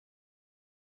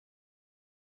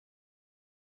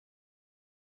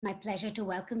My pleasure to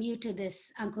welcome you to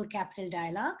this Ankur Capital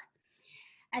Dialogue.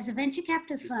 As a venture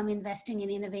capital firm investing in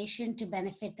innovation to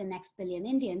benefit the next billion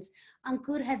Indians,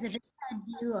 Ankur has a rich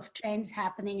view of trends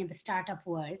happening in the startup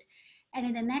world. And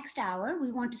in the next hour,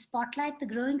 we want to spotlight the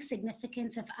growing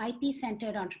significance of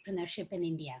IP-centered entrepreneurship in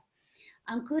India.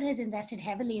 Ankur has invested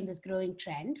heavily in this growing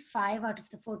trend. 5 out of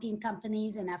the 14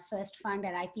 companies in our first fund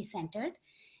are IP-centered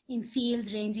in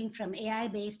fields ranging from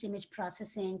AI-based image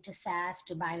processing to SaaS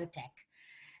to biotech.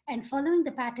 And following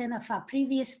the pattern of our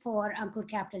previous 4 Ankur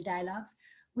Capital Dialogues,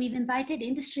 we've invited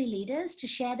industry leaders to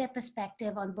share their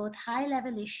perspective on both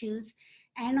high-level issues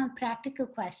and on practical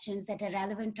questions that are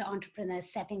relevant to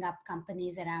entrepreneurs setting up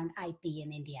companies around IP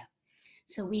in India.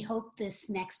 So we hope this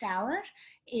next hour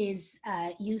is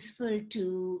useful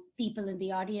to people in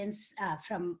the audience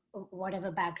from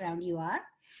whatever background you are.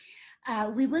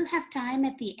 We will have time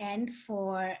at the end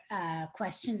for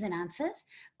questions and answers,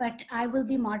 but I will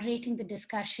be moderating the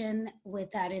discussion with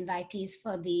our invitees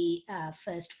for the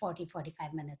first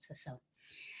 45 minutes or so.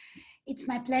 It's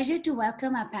my pleasure to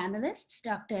welcome our panelists,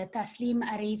 Dr. Taslim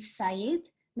Arif Saeed,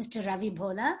 Mr. Ravi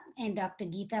Bhola, and Dr.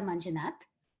 Geeta Manjunath.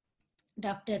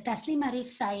 Dr. Taslim Arif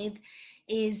Saeed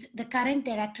is the current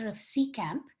director of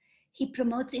CCAMP. He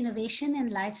promotes innovation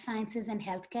in life sciences and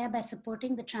healthcare by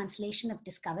supporting the translation of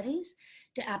discoveries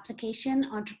to application,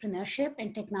 entrepreneurship,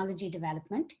 and technology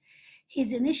development.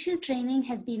 His initial training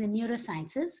has been in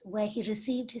neurosciences, where he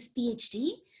received his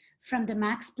PhD from the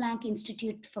Max Planck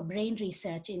Institute for Brain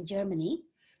Research in Germany,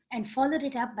 and followed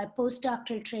it up by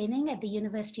postdoctoral training at the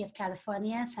University of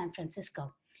California, San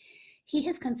Francisco. He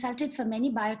has consulted for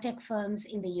many biotech firms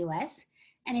in the US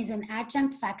and is an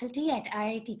adjunct faculty at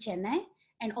IIT Chennai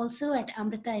and also at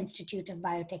Amrita Institute of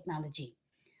Biotechnology.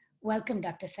 Welcome,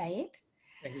 Dr. Saeed.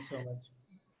 Thank you so much.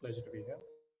 Pleasure to be here.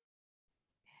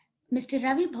 Mr.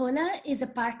 Ravi Bhola is a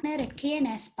partner at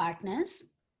K&S Partners,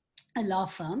 a law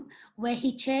firm, where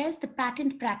he chairs the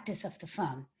patent practice of the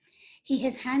firm. He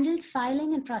has handled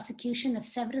filing and prosecution of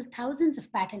several thousands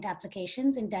of patent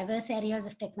applications in diverse areas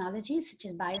of technology, such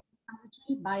as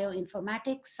biotechnology,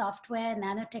 bioinformatics, software,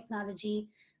 nanotechnology,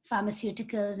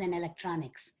 pharmaceuticals, and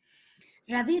electronics.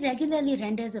 Ravi regularly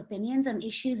renders opinions on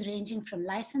issues ranging from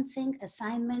licensing,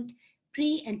 assignment,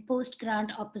 pre- and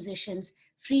post-grant oppositions,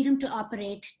 freedom to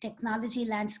operate, technology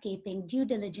landscaping, due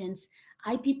diligence,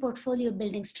 IP portfolio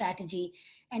building strategy,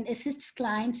 and assists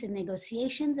clients in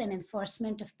negotiations and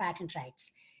enforcement of patent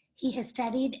rights. He has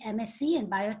studied MSc in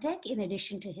biotech in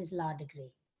addition to his law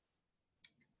degree.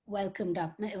 Welcome,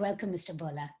 Mr.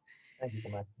 Bhola. Thank you so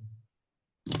much.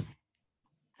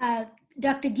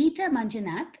 Dr. Geeta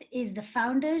Manjunath is the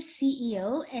founder,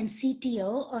 CEO, and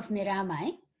CTO of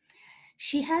Niramai.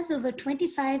 She has over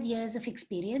 25 years of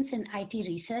experience in IT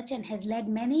research and has led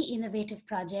many innovative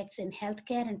projects in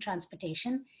healthcare and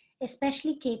transportation,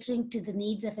 especially catering to the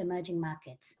needs of emerging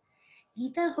markets.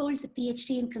 Geeta holds a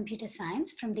PhD in computer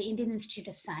science from the Indian Institute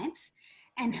of Science,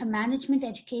 and her management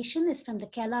education is from the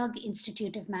Kellogg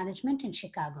Institute of Management in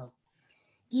Chicago.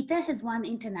 Geeta has won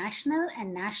international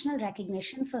and national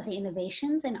recognition for her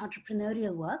innovations and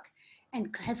entrepreneurial work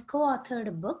and has co-authored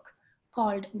a book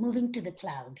called Moving to the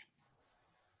Cloud.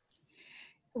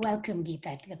 Welcome,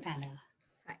 Geeta, to the panel.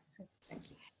 Hi, thank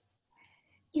you.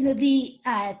 You know, the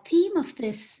theme of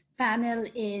this panel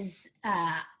is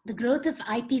the growth of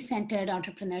IP-centered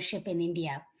entrepreneurship in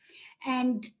India.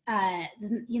 And,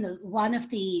 one of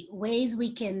the ways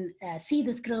we can see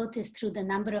this growth is through the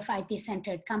number of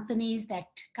IP-centered companies that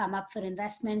come up for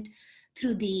investment,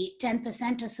 through the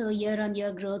 10% or so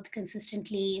year-on-year growth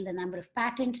consistently in the number of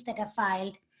patents that are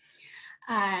filed.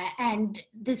 And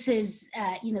this is,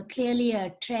 clearly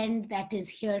a trend that is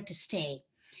here to stay.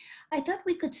 I thought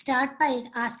we could start by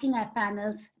asking our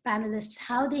panelists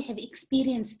how they have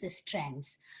experienced these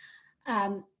trends.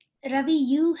 Ravi,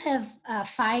 you have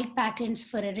filed patents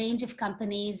for a range of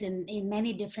companies in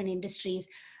many different industries.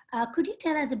 Could you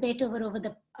tell us a bit over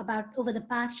the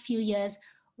past few years,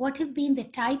 what have been the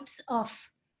types of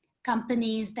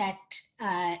companies that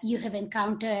you have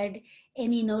encountered?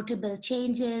 Any notable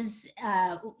changes?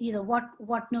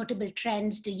 What notable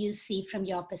trends do you see from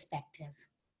your perspective?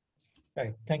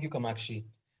 Right. Thank you, Kamakshi.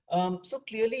 So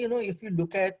clearly, if you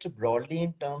look at broadly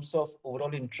in terms of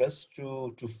overall interest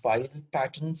to file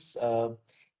patents,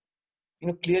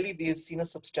 clearly we have seen a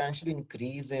substantial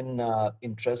increase in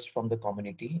interest from the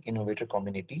community, innovator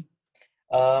community.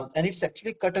 And it's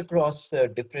actually cut across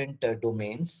different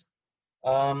domains.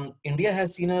 India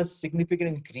has seen a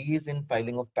significant increase in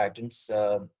filing of patents,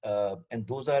 and a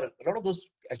lot of those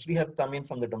actually have come in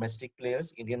from the domestic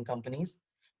players, Indian companies.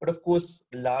 But of course,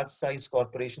 large size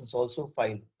corporations also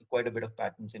file quite a bit of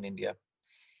patents in India.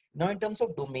 Now, in terms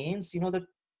of domains, the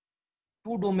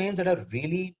two domains that are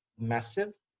really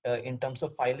massive in terms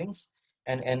of filings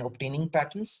and obtaining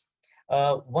patents.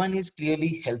 One is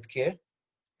clearly healthcare.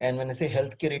 And when I say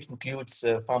healthcare, it includes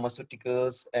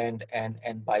pharmaceuticals and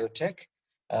biotech,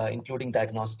 including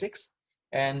diagnostics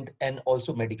and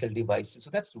also medical devices.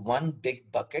 So that's one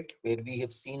big bucket where we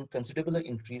have seen considerable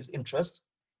interest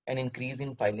and increase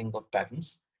in filing of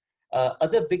patents.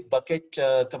 Other big bucket,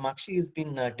 Kamakshi, has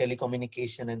been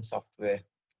telecommunication and software.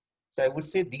 So I would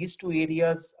say these two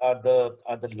areas are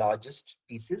the largest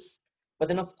pieces. But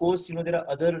then of course, there are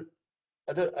other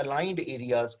aligned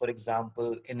areas, for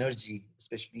example, energy,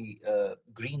 especially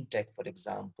green tech, for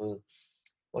example,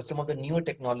 or some of the newer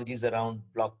technologies around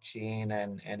blockchain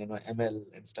and ML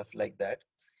and stuff like that.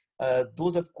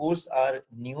 Those, of course, are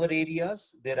newer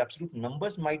areas. Their absolute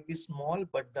numbers might be small,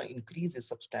 but the increase is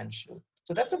substantial.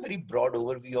 So that's a very broad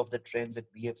overview of the trends that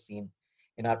we have seen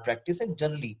in our practice and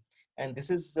generally. And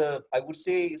this is, I would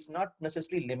say, it's not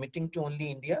necessarily limiting to only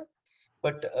India,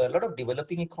 but a lot of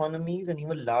developing economies and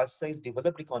even large size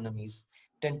developed economies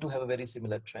tend to have a very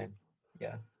similar trend.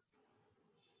 Yeah.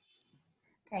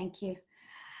 Thank you.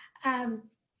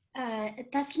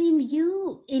 Taslim,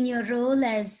 you, in your role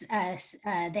as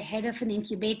the head of an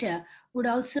incubator, would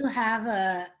also have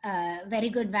a very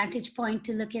good vantage point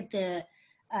to look at the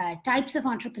types of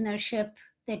entrepreneurship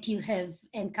that you have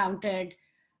encountered,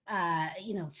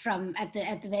 from at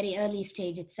the very early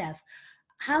stage itself.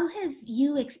 How have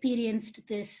you experienced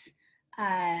this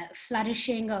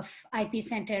flourishing of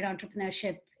IP-centered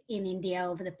entrepreneurship in India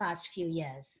over the past few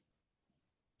years?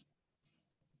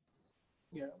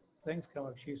 Yeah, thanks,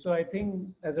 Kamakshi. So I think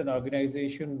as an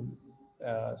organization,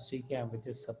 CCAM, which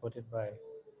is supported by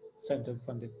central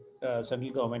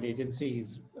government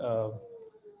agencies,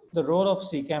 the role of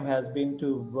CCAM has been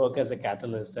to work as a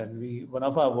catalyst, and one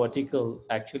of our vertical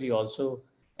actually also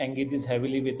engages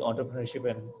heavily with entrepreneurship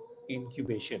and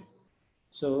incubation.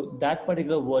 So that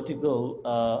particular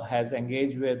vertical has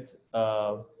engaged with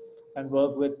and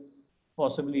worked with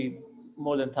possibly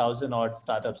more than 1,000 odd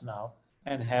startups now,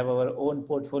 and have our own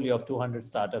portfolio of 200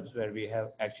 startups where we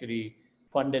have actually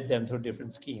funded them through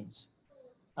different schemes.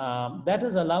 That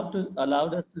has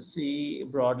allowed us to see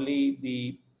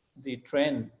broadly the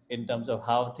trend in terms of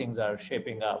how things are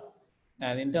shaping up.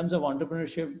 And in terms of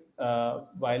entrepreneurship,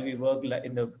 while we work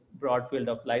in the broad field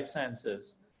of life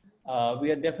sciences,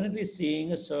 we are definitely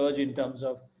seeing a surge in terms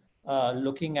of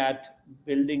looking at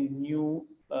building new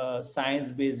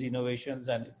science-based innovations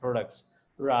and products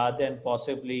rather than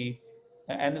possibly,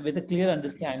 and with a clear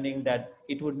understanding that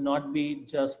it would not be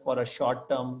just for a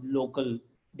short-term local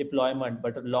deployment,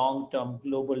 but a long-term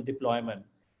global deployment.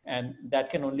 And that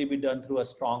can only be done through a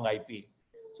strong IP.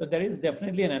 So there is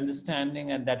definitely an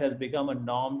understanding, and that has become a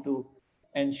norm to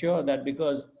ensure that,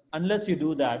 because unless you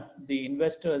do that, the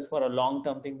investors for a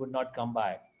long-term thing would not come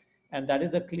by. And that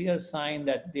is a clear sign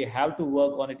that they have to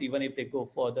work on it even if they go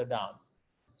further down.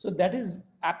 So that is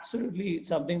absolutely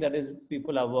something that is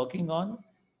people are working on,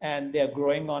 and they are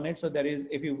growing on it. So there is,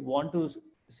 if you want to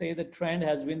say, the trend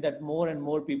has been that more and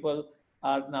more people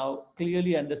are now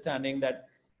clearly understanding that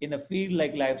in a field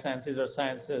like life sciences or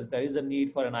sciences, there is a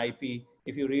need for an IP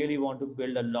if you really want to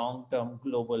build a long-term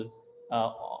global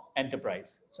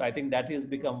enterprise. So I think that has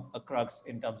become a crux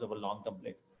in terms of a long-term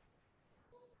play.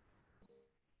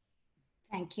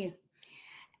 Thank you.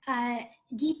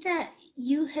 Geeta,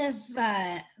 you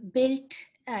have built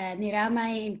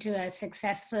Niramai into a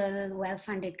successful,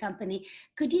 well-funded company.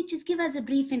 Could you just give us a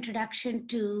brief introduction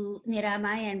to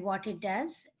Niramai and what it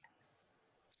does?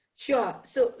 Sure.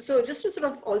 So just to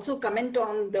sort of also comment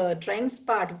on the trends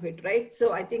part of it, right?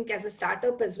 So I think as a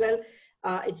startup as well,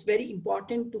 it's very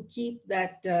important to keep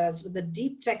that sort of the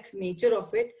deep tech nature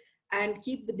of it and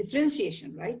keep the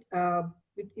differentiation, right?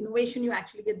 With innovation, you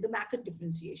actually get the market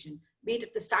differentiation, be it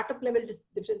at the startup level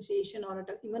differentiation or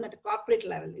even at a corporate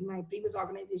level. In my previous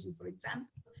organization, for example,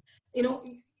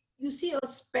 you see a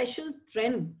special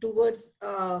trend towards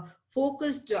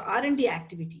focused R&D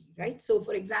activity, right? So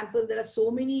for example, there are so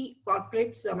many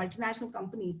corporates, multinational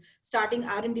companies starting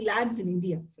R&D labs in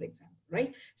India, for example,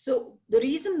 right? So the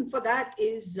reason for that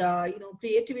is,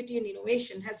 creativity and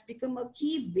innovation has become a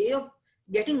key way of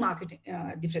getting market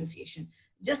differentiation.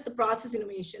 Just the process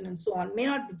innovation and so on may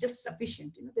not be just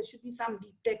sufficient. There should be some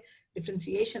deep tech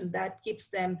differentiation that keeps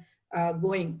them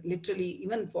going, literally,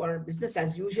 even for business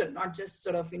as usual, not just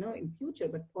sort of, in future,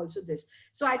 but also this.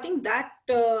 So I think that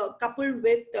coupled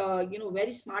with,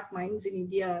 very smart minds in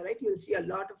India, right, you'll see a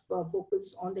lot of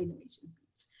focus on the innovation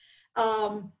piece.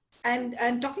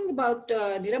 And talking about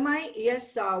Niramai,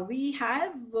 yes, we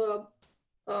have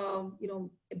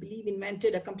I believe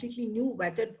invented a completely new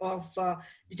method of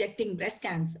detecting breast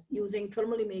cancer using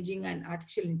thermal imaging and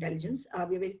artificial intelligence.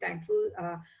 We're very thankful.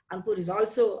 Ankur is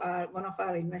also one of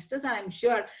our investors. I'm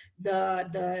sure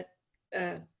the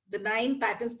 9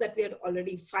 patents that we had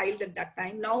already filed at that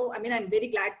time. Now, I mean, I'm very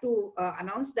glad to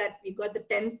announce that we got the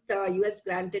 10th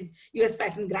US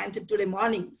patent granted today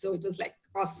morning. So it was like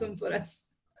awesome for us.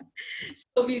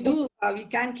 So we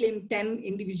can claim 10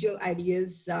 individual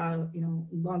ideas,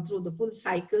 gone through the full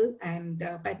cycle and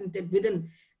patented within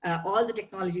all the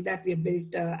technology that we have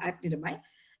built at Niramai.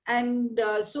 And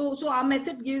so our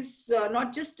method gives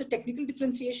not just a technical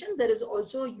differentiation, there is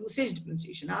also usage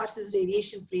differentiation. Ours is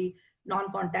radiation-free,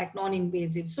 non-contact,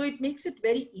 non-invasive. So it makes it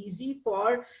very easy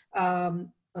for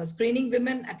screening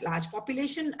women at large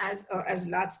population as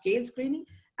large scale screening,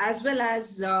 as well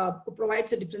as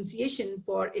provides a differentiation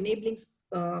for enabling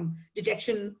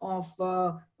detection of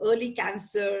early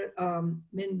cancer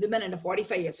in women under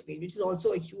 45 years of age, which is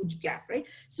also a huge gap, right?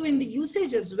 So in the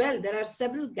usage as well, there are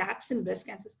several gaps in breast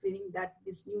cancer screening that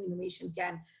this new innovation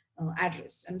can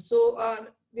address. And so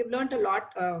we've learned a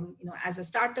lot, as a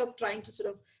startup trying to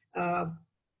sort of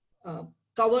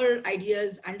cover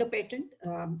ideas under patent,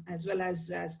 as well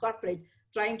as corporate,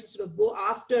 trying to sort of go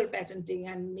after patenting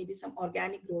and maybe some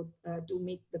organic growth to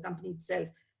make the company itself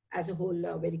as a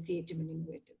whole very creative and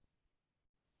innovative.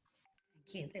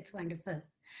 Thank you. That's wonderful.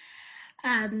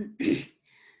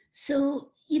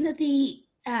 So, the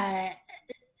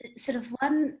sort of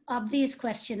one obvious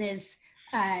question is,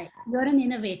 you're an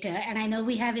innovator, and I know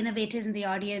we have innovators in the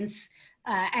audience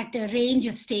at a range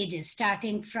of stages,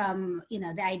 starting from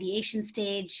the ideation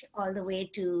stage all the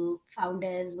way to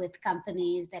founders with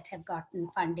companies that have gotten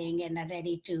funding and are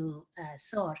ready to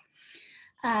soar.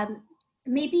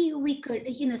 Maybe we could,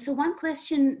 so one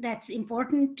question that's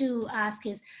important to ask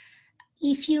is,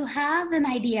 if you have an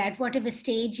idea at whatever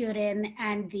stage you're in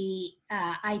and the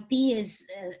IP is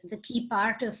the key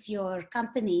part of your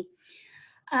company,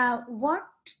 what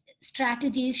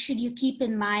strategies should you keep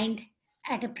in mind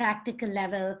at a practical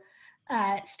level,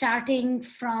 starting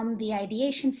from the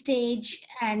ideation stage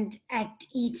and at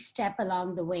each step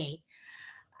along the way?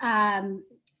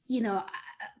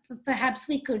 Perhaps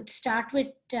we could start with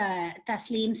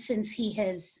Tasleem, since he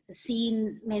has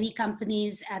seen many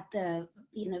companies at the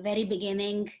very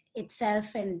beginning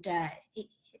itself, and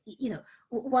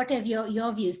what are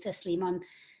your views, Tasleem, on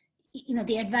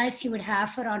the advice you would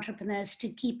have for entrepreneurs to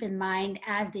keep in mind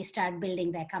as they start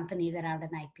building their companies around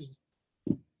an IP?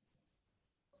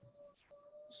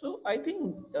 So I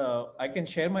think I can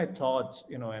share my thoughts,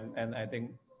 and I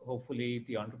think hopefully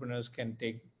the entrepreneurs can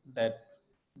take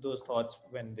those thoughts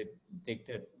when they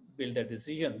build their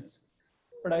decisions.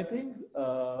 But I think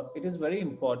it is very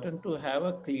important to have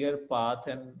a clear path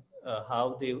and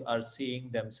how they are seeing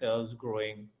themselves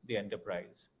growing the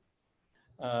enterprise.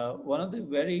 One of the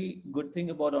very good thing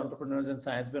about entrepreneurs and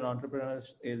science-based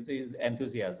entrepreneurs is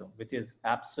enthusiasm, which is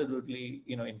absolutely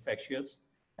infectious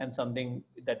and something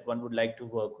that one would like to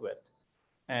work with.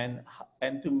 And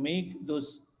to make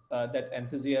those that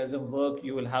enthusiasm work,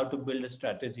 you will have to build a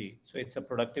strategy. So it's a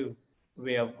productive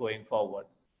way of going forward.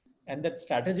 And that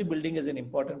strategy building is an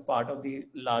important part of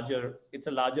it's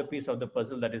a larger piece of the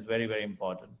puzzle that is very, very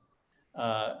important.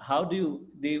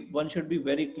 One should be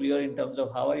very clear in terms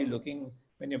of how are you looking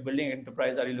when you're building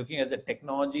enterprise. Are you looking as a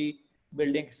technology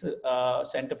building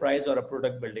enterprise, or a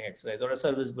product building exercise, or a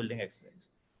service building exercise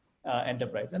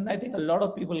enterprise? And I think a lot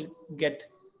of people get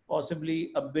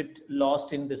possibly a bit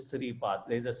lost in this 3 paths.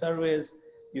 There's a service,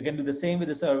 you can do the same with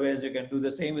the service, you can do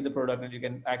the same with the product, and you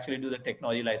can actually do the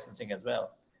technology licensing as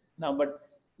well. Now, but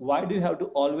why do you have to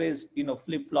always,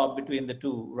 flip-flop between the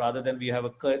two, rather than you have a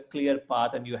clear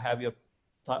path and you have your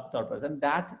thought process? And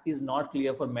that is not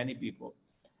clear for many people.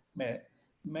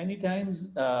 Many times,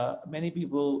 many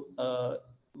people,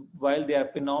 while they are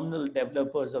phenomenal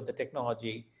developers of the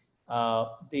technology,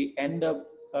 they end up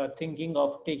thinking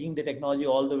of taking the technology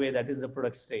all the way, that is the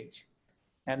product stage.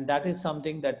 And that is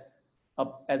something that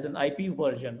as an IP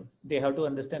version, they have to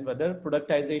understand whether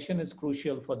productization is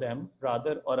crucial for them,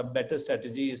 or a better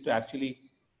strategy is to actually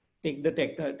take the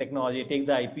technology, take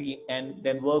the IP, and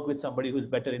then work with somebody who's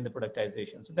better in the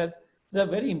productization. So these are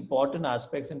very important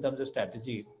aspects in terms of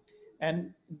strategy.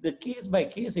 And the case by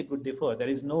case, it would differ. There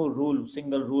is no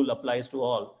single rule applies to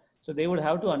all. So they would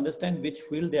have to understand which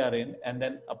field they are in and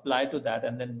then apply to that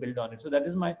and then build on it. So that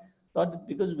is my thought,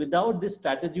 because without this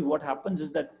strategy, what happens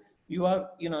is that you are,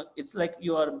 it's like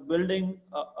you are building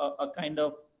a kind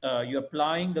of, you're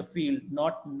applying the field,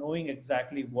 not knowing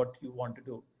exactly what you want to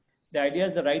do. The idea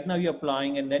is that right now you're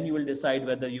applying, and then you will decide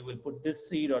whether you will put this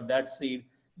seed or that seed,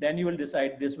 Then you will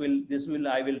decide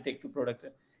I will take to product.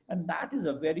 And that is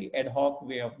a very ad hoc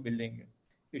way of building it.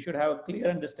 You should have a clear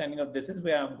understanding of this is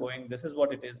where I'm going, this is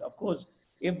what it is. Of course,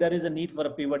 if there is a need for a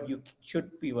pivot, you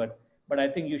should pivot, but I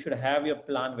think you should have your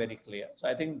plan very clear. So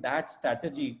I think that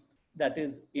strategy, that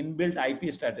is inbuilt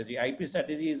IP strategy. IP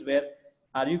strategy is where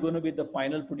are you going to be the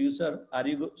final producer?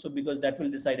 So because that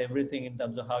will decide everything in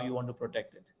terms of how you want to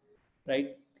protect it,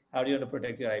 right? How do you want to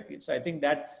protect your IP? So I think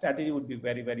that strategy would be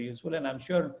very, very useful. And I'm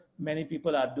sure many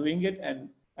people are doing it. And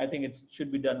I think it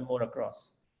should be done more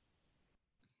across.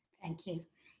 Thank you.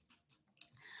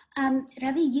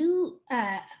 Ravi,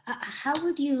 how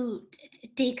would you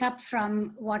take up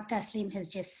from what Tasleem has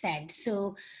just said?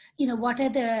 So, what are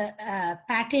the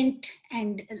patent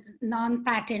and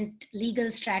non-patent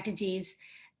legal strategies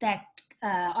that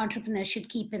entrepreneurs should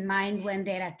keep in mind when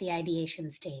they're at the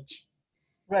ideation stage?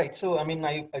 Right. So, I mean,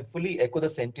 I fully echo the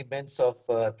sentiments of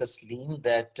Tasleem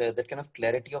that that kind of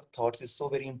clarity of thoughts is so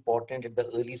very important at the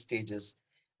early stages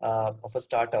of a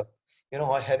startup.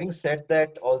 Having said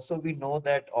that, also we know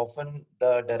that often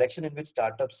the direction in which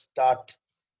startups start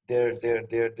their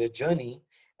journey,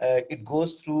 it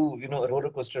goes through a roller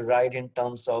coaster ride in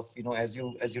terms of as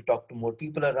you talk to more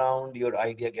people around, your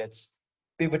idea gets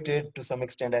pivoted to some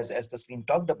extent as Tasleem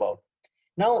talked about.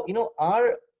 Now,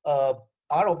 uh,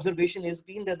 our observation has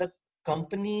been that the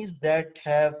companies that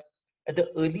have at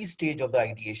the early stage of the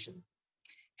ideation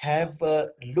have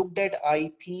looked at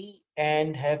IP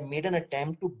and have made an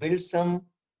attempt to build some,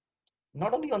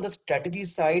 not only on the strategy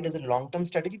side as a long-term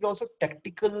strategy, but also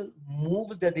tactical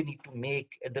moves that they need to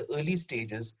make at the early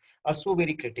stages are so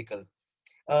very critical.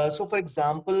 So for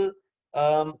example,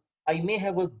 I may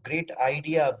have a great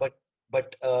idea, but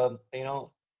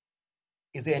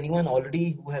is there anyone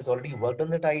already who has already worked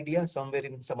on that idea somewhere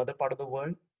in some other part of the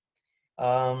world?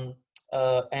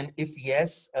 And if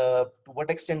yes, to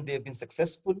what extent they've been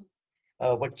successful?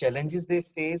 What challenges they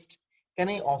faced? Can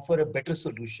I offer a better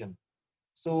solution?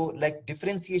 So, like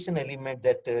differentiation element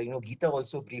that Geeta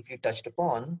also briefly touched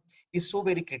upon is so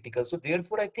very critical. So,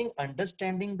 therefore, I think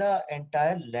understanding the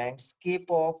entire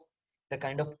landscape of the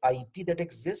kind of IP that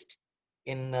exists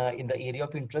in the area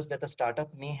of interest that the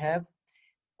startup may have,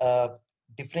 uh,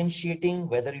 differentiating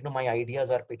whether my ideas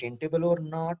are patentable or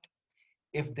not.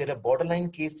 If there are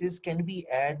borderline cases, can we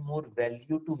add more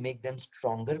value to make them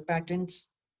stronger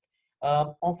patents?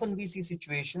 Often we see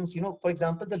situations, for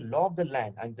example, the law of the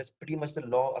land, and that's pretty much the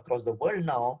law across the world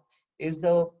now, is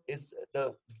the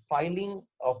filing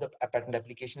of the patent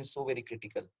application is so very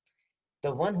critical.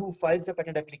 The one who files the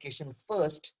patent application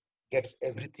first gets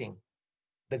everything.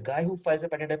 The guy who files a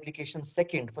patent application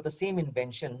second for the same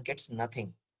invention gets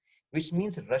nothing, which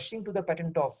means rushing to the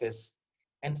patent office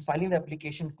and filing the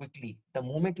application quickly the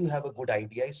moment you have a good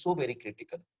idea is so very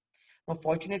critical. Now,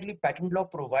 fortunately, patent law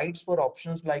provides for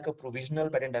options like a provisional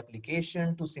patent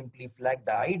application to simply flag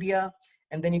the idea,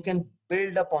 and then you can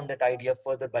build upon that idea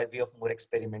further by way of more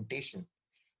experimentation.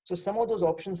 So some of those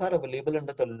options are available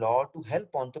under the law to help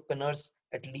entrepreneurs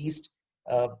at least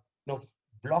you know,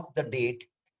 block the date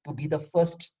to be the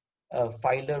first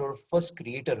filer or first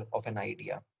creator of an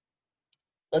idea.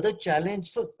 Other challenge,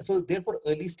 so therefore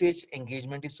early stage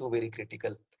engagement is so very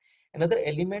critical. Another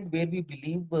element where we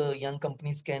believe young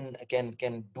companies can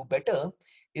do better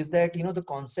is that the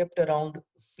concept around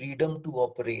freedom to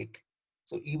operate.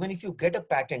 So even if you get a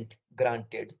patent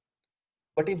granted,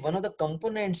 but if one of the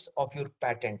components of your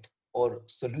patent or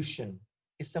solution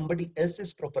is somebody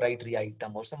else's proprietary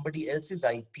item or somebody else's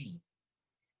IP,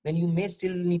 then you may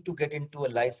still need to get into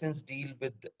a license deal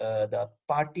with the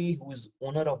party who is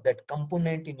owner of that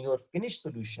component in your finished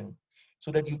solution so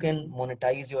that you can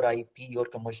monetize your IP or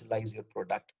commercialize your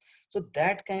product. So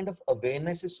that kind of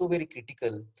awareness is so very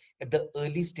critical at the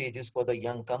early stages for the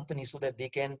young company so that they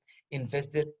can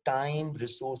invest their time,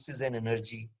 resources, and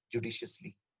energy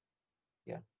judiciously.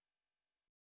 Yeah.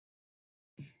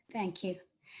 Thank you.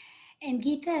 And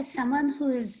Geeta, as someone who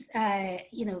has,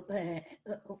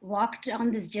 walked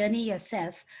on this journey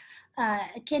yourself,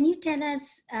 can you tell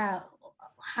us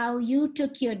how you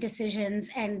took your decisions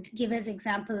and give us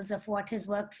examples of what has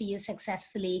worked for you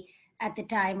successfully at the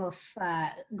time of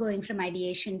going from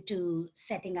ideation to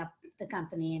setting up the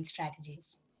company and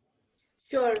strategies?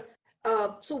 Sure.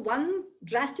 So one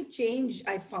drastic change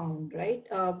I found, right,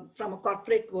 from a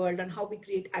corporate world and how we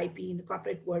create IP in the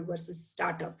corporate world versus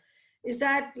startup is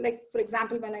that, like, for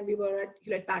example, when we were at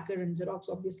Hewlett Packard and Xerox,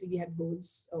 obviously we had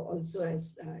goals also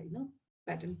as,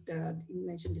 patent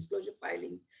invention disclosure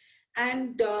filing.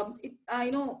 And,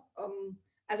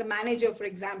 as a manager, for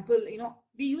example,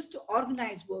 we used to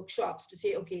organize workshops to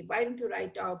say, okay, why don't you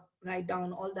write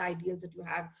down all the ideas that you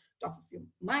have top of your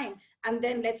mind, and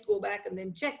then let's go back and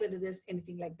then check whether there's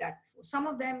anything like that before. Some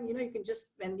of them, you can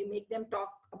just, when you make them talk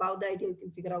about the idea, you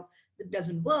can figure out that it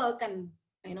doesn't work, and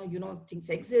things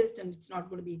exist, and it's not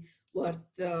going to be worth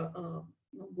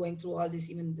going through all this,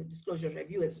 even the disclosure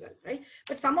review as well, right?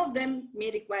 But some of them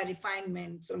may require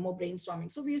refinements or more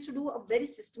brainstorming. So we used to do a very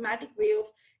systematic way of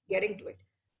getting to it.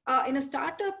 In a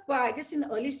startup, I guess in the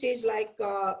early stage, like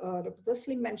Dr.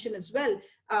 Taslim mentioned as well,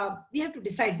 we have to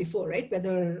decide before, right?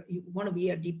 Whether you want to be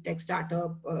a deep tech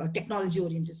startup or a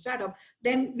technology-oriented startup,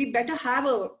 then we better have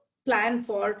a plan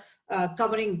for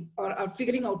covering or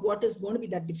figuring out what is going to be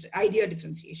that idea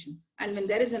differentiation. And when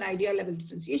there is an idea level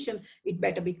differentiation, it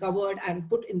better be covered and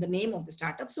put in the name of the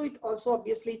startup. So it also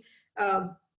obviously,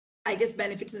 I guess,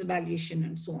 benefits in the valuation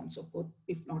and so on and so forth,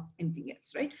 if not anything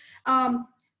else, right?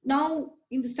 Now,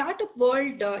 in the startup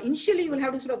world, initially you will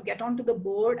have to sort of get onto the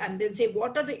board and then say,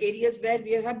 what are the areas where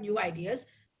we have new ideas?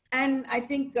 And I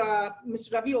think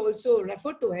Mr. Ravi also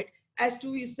referred to it as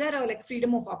to, is there a like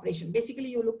freedom of operation? Basically,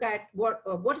 you look at what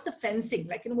is the fencing,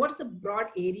 like, what is the broad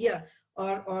area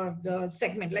or the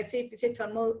segment? Let's say if you say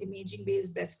thermal imaging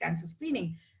based breast cancer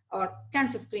screening or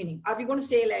cancer screening, are we going to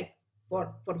say like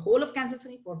for whole of cancer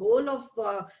screening, for whole of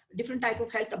different type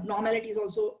of health abnormalities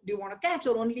also do you want to catch,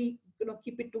 or only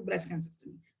keep it to breast cancer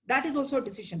screening? That is also a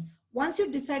decision. Once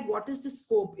you decide what is the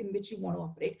scope in which you want to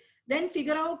operate, then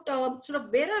figure out sort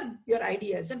of where are your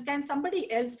ideas, and can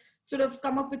somebody else sort of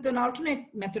come up with an alternate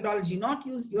methodology, not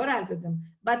use your algorithm,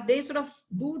 but they sort of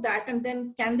do that, and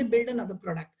then can they build another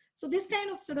product? So this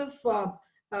kind of sort of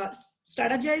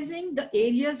strategizing the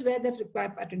areas where that require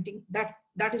patenting,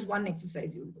 that is one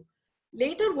exercise you will do.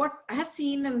 Later, what I have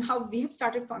seen and how we have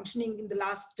started functioning in the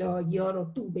last year or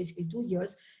two, basically 2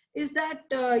 years, is that,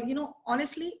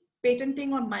 honestly,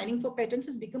 patenting or mining for patents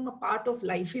has become a part of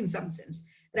life in some sense,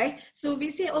 right? So we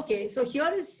say, okay, so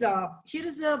here is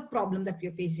a problem that we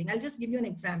are facing. I'll just give you an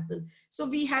example. So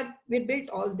we built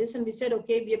all this, and we said,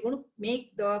 okay, we are going to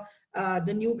make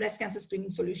the new breast cancer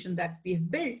screening solution that we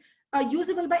have built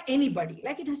usable by anybody.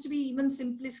 Like, it has to be even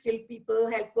simply skilled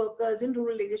people, health workers in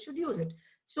rural areas should use it.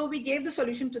 So we gave the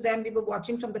solution to them. We were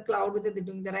watching from the cloud whether they're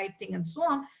doing the right thing and so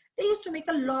on. They used to make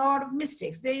a lot of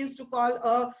mistakes. They used to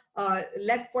call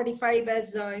left 45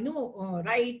 as right,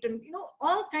 and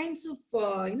all kinds of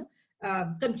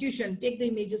confusion. Take the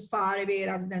images far away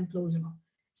rather than close and all.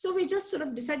 So we just sort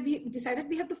of decided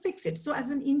we have to fix it. So as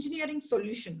an engineering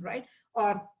solution, right,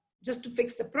 or just to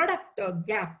fix the product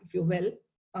gap, if you will,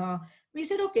 we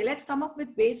said, okay, let's come up with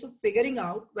ways of figuring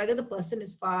out whether the person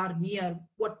is far, near,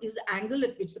 what is the angle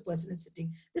at which the person is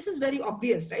sitting. This is very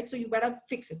obvious, right? So you better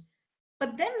fix it.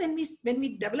 But then when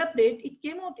we developed it, it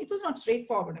came out, it was not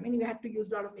straightforward. I mean, we had to use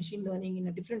a lot of machine learning in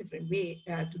a different way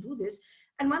to do this.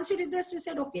 And once we did this, we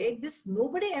said, okay, this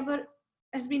nobody ever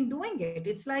has been doing it.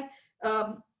 It's like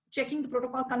checking the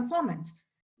protocol conformance.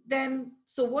 Then,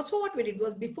 so what we did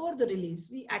was, before the release,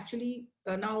 we actually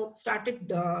now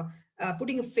started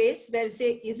putting a face where we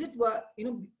say, is it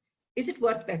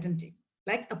worth patenting?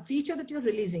 Like a feature that you're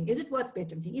releasing, is it worth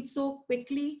patenting? If so,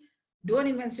 quickly do an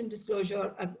invention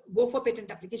disclosure, go for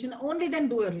patent application, only then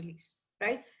do a release,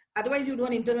 right? Otherwise, you do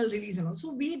an internal release and all.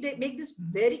 So we make this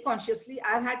very consciously.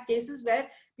 I've had cases where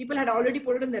people had already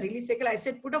put it in the release cycle. I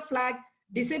said, put a flag,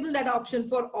 disable that option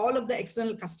for all of the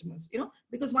external customers,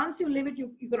 because once you leave it,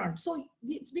 you cannot. So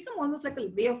it's become almost like a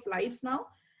way of life now.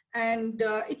 And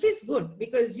it feels good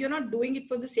because you're not doing it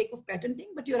for the sake of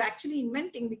patenting, but you're actually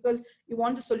inventing because you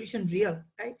want the solution real,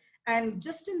 right? And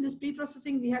just in this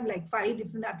pre-processing, we have like 5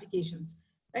 different applications,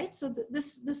 right? So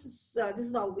this is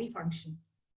how we function.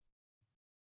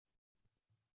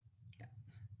 Yeah.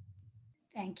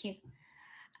 Thank you.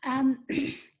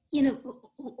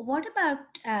 What about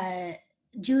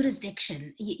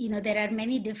jurisdiction? There are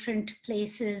many different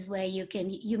places where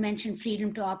you mentioned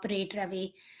freedom to operate,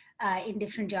 Ravi, in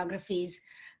different geographies.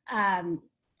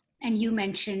 And you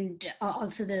mentioned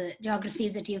also the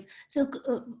geographies that so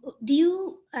do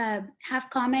you have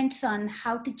comments on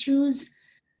how to choose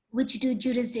which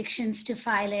jurisdictions to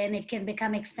file in? It can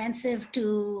become expensive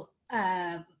to,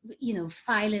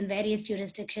 file in various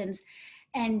jurisdictions.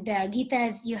 And Geeta,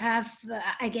 as you have,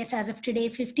 I guess as of today,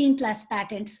 15 plus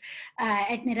patents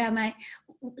at Niramai.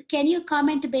 Can you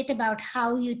comment a bit about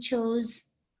how you chose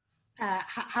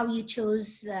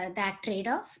that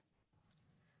trade-off?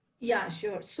 Yeah,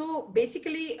 sure. So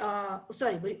basically,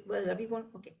 sorry, well, Ravi,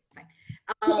 okay, fine.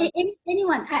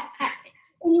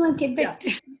 Anyone can pick.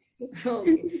 Yeah.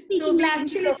 Okay. So we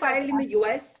initially filed in the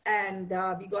US, and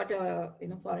we got a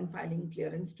foreign filing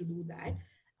clearance to do that.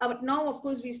 But now, of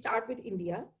course, we start with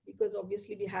India because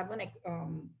obviously we have an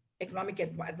economic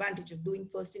advantage of doing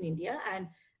first in India, and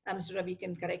Mr. Ravi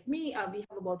can correct me, we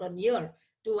have about a year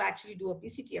to actually do a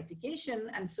PCT application.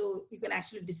 And so you can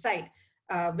actually decide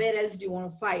where else do you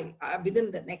want to file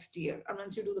within the next year. And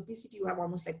once you do the PCT, you have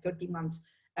almost like 30 months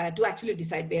to actually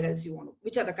decide where else you want to,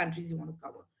 which other countries you want to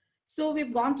cover. So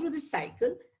we've gone through this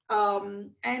cycle.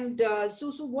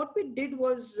 So what we did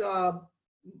was,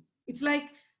 it's like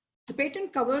the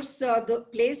patent covers the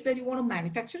place where you want to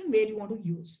manufacture and where you want to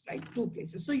use, right? Two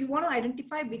places. So you want to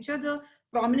identify which are the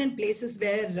prominent places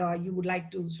where you would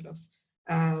like to sort of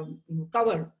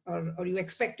cover, or you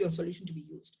expect your solution to be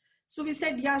used. So we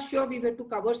said, yeah, sure, we were to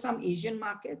cover some Asian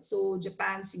markets. So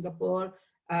Japan, Singapore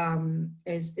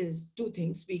is two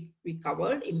things we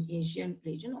covered in Asian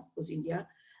region, of course, India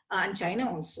and China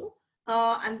also.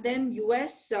 And then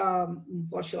US,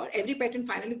 for sure, every patent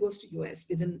finally goes to US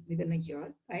within a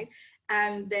year, right?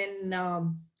 And then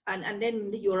and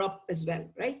then the Europe as well,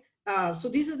 right? So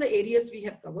these are the areas we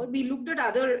have covered. We looked at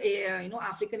other,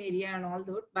 African area and all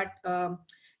that, but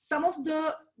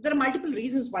there are multiple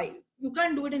reasons why you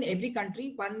can't do it in every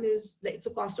country. One is it's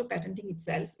a cost of patenting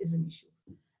itself is an issue.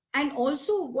 And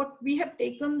also what we have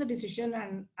taken the decision,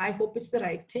 and I hope it's the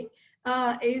right thing,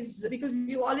 is because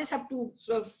you always have to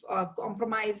sort of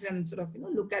compromise and sort of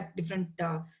look at different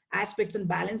aspects and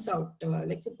balance out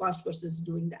like the cost versus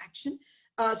doing the action.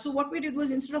 So what we did was,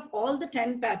 instead of all the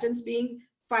 10 patents being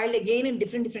filed again in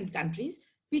different countries,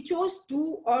 we chose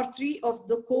 2 or 3 of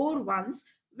the core ones,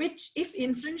 which if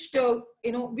infringed,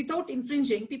 without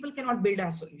infringing, people cannot build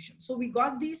our solution. So we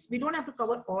got these, we don't have to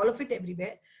cover all of it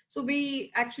everywhere. So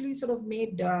we actually sort of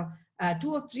made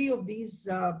 2 or 3 of these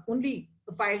only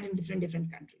filed in different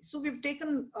countries. So we've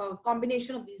taken a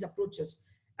combination of these approaches.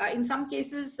 In some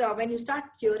cases, when you start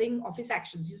hearing office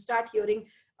actions, you start hearing,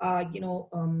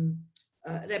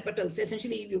 rebuttals.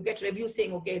 Essentially, you get reviews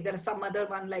saying, okay, there are some other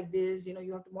one like this,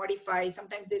 you have to modify.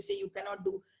 Sometimes they say you cannot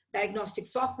do diagnostic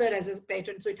software as a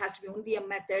patent, so it has to be only a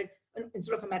method.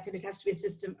 Instead of a method, it has to be a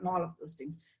system, and all of those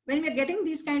things. When we're getting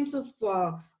these kinds of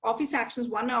office actions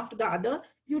one after the other,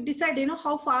 you decide,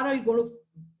 how far are you going to,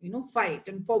 fight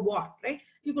and for what, right?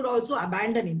 You could also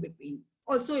abandon in between.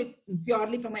 Also,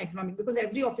 purely from an economic, because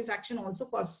every office action also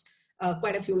costs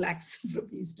quite a few lakhs of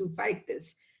rupees to fight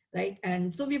this, right?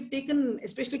 And so we've taken,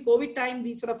 especially COVID time,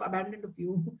 we sort of abandoned a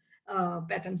few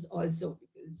patents also,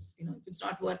 because, if it's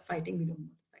not worth fighting, we don't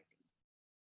want to fight.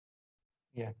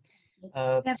 Yeah.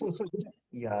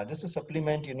 Just to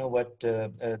supplement, what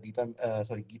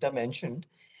Geeta mentioned.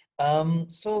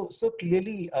 So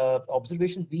clearly,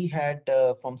 observation we had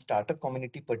from startup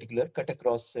community, particular cut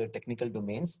across technical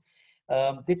domains.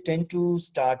 They tend to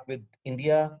start with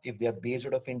India if they are based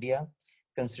out of India,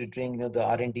 considering the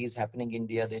R&D is happening in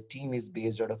India, their team is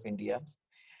based out of India,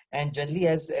 and generally,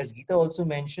 as Geeta also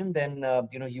mentioned, then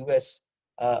US,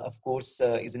 of course,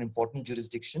 is an important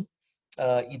jurisdiction.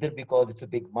 Either because it's a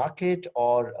big market,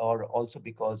 or also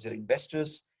because your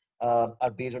investors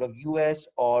are based out of US,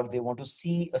 or they want to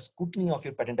see a scrutiny of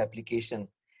your patent application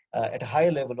at a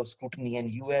higher level of scrutiny.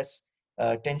 And US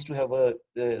tends to have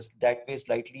that way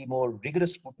slightly more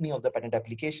rigorous scrutiny of the patent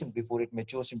application before it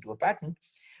matures into a patent.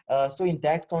 So in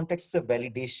that context, it's a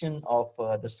validation of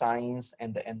the science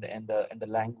and the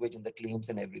language and the claims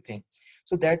and everything.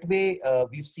 So that way,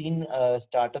 we've seen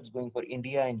startups going for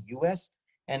India and US.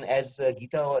 And as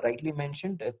Geeta rightly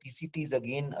mentioned, PCT is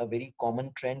again a very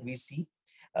common trend we see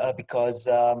because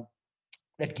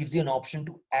that gives you an option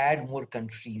to add more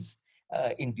countries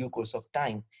in due course of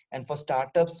time. And for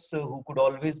startups who could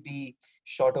always be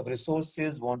short of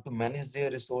resources, want to manage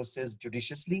their resources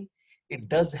judiciously, it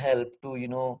does help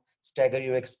to, stagger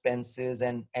your expenses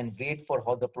and wait for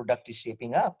how the product is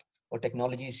shaping up or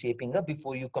technology is shaping up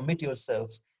before you commit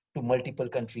yourselves to multiple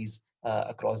countries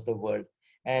across the world.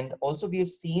 And also we have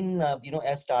seen,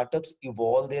 as startups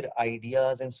evolve their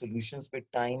ideas and solutions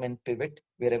with time and pivot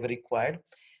wherever required.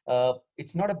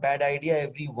 It's not a bad idea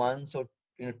every once or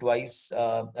twice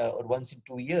or once in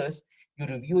 2 years, you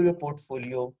review your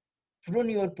portfolio, prune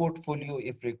your portfolio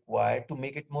if required to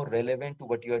make it more relevant to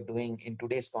what you are doing in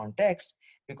today's context.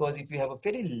 Because if you have a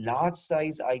very large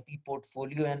size IP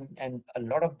portfolio and a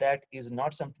lot of that is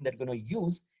not something that you're going to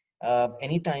use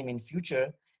anytime in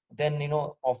future, then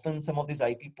often some of these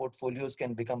IP portfolios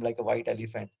can become like a white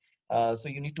elephant. So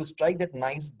you need to strike that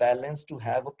nice balance to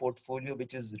have a portfolio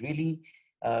which is really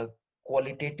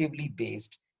qualitatively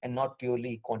based and not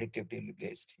purely quantitatively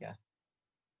based. Yeah.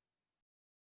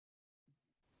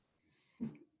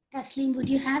 Tasleem, would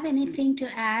you have anything to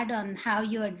add on how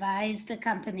you advise the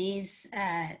companies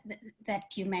that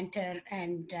you mentor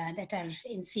and that are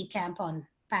in CCAMP on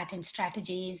patent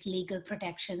strategies, legal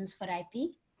protections for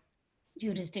IP,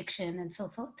 jurisdiction, and so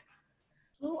forth?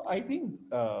 So I think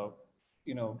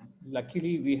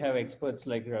luckily we have experts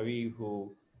like Ravi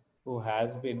who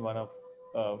has been one of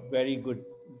very good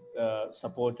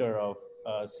supporter of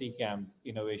CCAM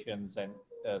innovations and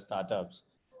startups,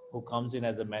 who comes in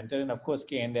as a mentor. And of course,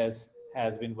 K&S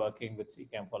has been working with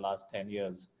CCAM for last 10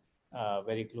 years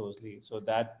very closely. So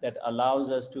that allows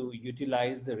us to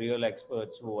utilize the real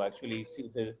experts who actually see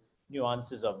the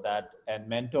nuances of that and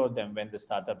mentor them when the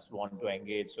startups want to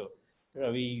engage. So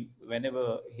Ravi,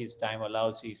 whenever his time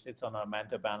allows, he sits on our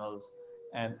mentor panels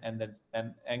and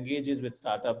engages with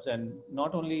startups and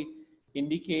not only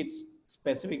indicates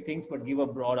specific things but give a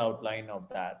broad outline of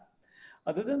that.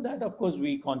 Other than that, of course,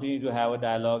 we continue to have a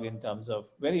dialogue in terms of,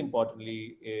 very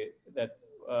importantly, that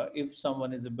if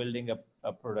someone is building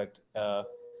a product,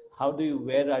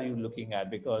 where are you looking at?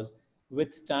 Because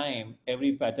with time,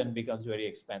 every patent becomes very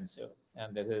expensive,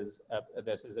 and this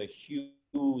is a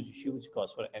huge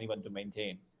cost for anyone to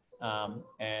maintain.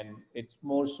 And it's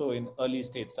more so in early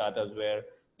stage startups where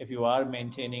if you are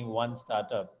maintaining one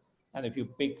startup, and if you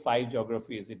pick 5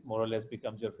 geographies, it more or less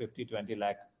becomes your 50-20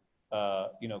 lakh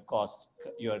cost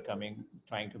you are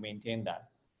trying to maintain that.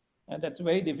 And that's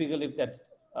very difficult if that's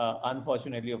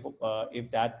unfortunately if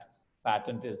that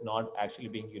patent is not actually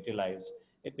being utilized.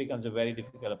 It becomes a very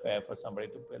difficult affair for somebody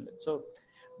to build it. So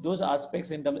those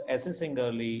aspects in terms of assessing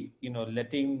early,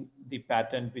 letting the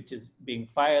patent which is being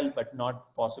filed but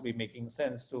not possibly making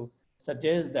sense, to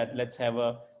suggest that let's have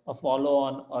a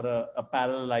follow-on or a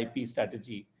parallel IP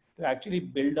strategy to actually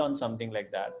build on something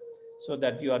like that, so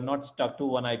that you are not stuck to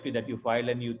one IP that you filed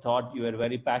and you thought you were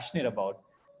very passionate about,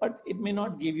 but it may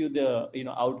not give you the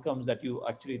outcomes that you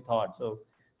actually thought. So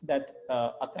that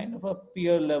a kind of a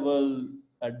peer level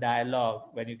dialogue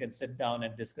when you can sit down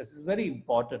and discuss is very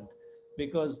important,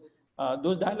 because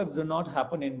those dialogues do not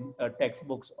happen in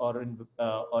textbooks or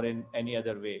in any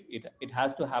other way. It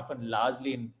has to happen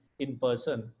largely in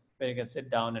person, where you can sit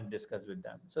down and discuss with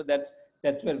them. So that's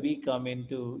where we come in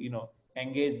to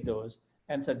engage those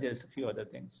and suggest a few other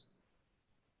things.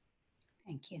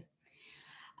 Thank you.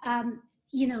 Um,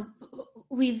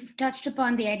 we've touched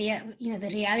upon the idea, the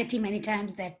reality many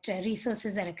times that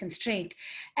resources are a constraint.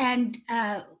 And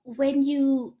when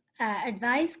you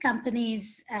advise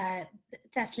companies,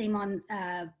 Taslim,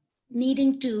 on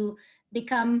needing to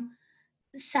become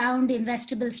sound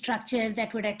investable structures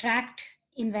that would attract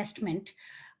investment,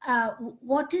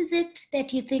 what is it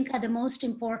that you think are the most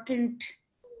important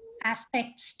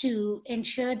aspects to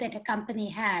ensure that a company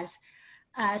has,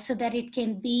 so that it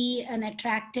can be an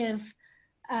attractive,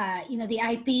 the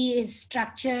IP is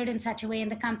structured in such a way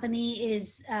and the company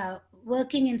is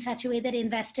working in such a way that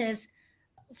investors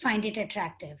find it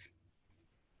attractive?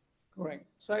 Correct.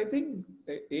 So I think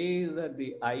that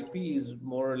the IP is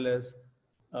more or less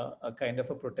a kind of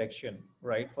a protection,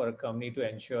 right, for a company to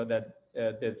ensure that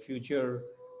their future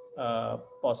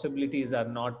possibilities are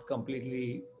not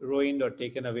completely ruined or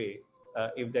taken away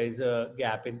if there is a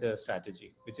gap in the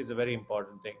strategy, which is a very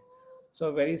important thing. So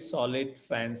a very solid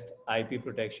fenced IP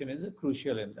protection is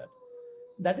crucial in that.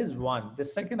 That is one. The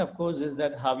second, of course, is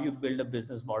that how you build a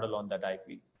business model on that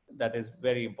IP. That is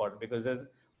very important, because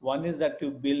one is that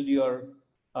to build your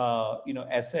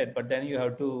asset, but then you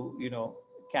have to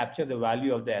capture the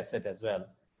value of the asset as well,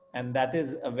 and that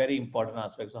is a very important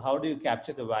aspect. So how do you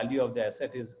capture the value of the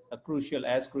asset is as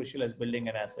crucial as building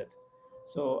an asset.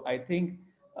 So I think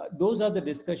those are the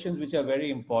discussions which are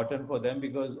very important for them,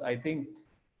 because I think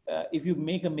if you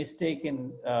make a mistake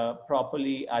in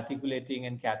properly articulating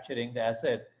and capturing the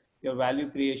asset, your value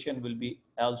creation will be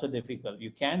also difficult. You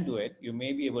can do it, you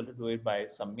may be able to do it by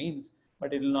some means,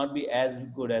 but it will not be as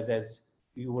good as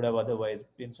you would have otherwise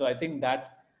been. So I think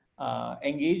that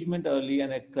engagement early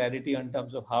and a clarity in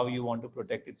terms of how you want to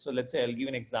protect it. So let's say I'll give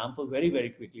an example very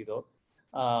quickly though.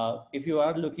 If you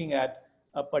are looking at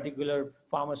a particular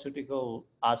pharmaceutical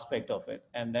aspect of it,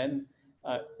 and then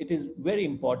it is very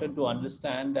important to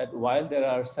understand that while there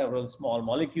are several small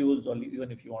molecules, or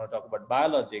even if you want to talk about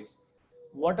biologics,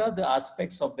 what are the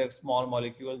aspects of their small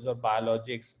molecules or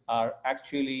biologics are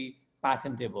actually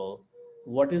patentable?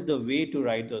 What is the way to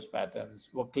write those patents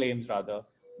or claims rather?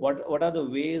 What are the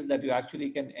ways that you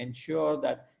actually can ensure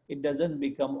that it doesn't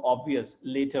become obvious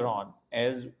later on,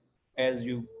 as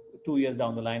you 2 years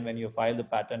down the line when you file the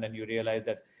patent and you realize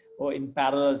that, oh, in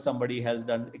parallel somebody has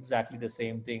done exactly the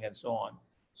same thing, and so on.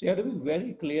 So you have to be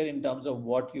very clear in terms of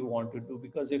what you want to do,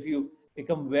 because if you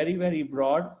become very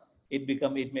broad,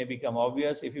 it may become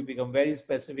obvious. If you become very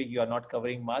specific, you are not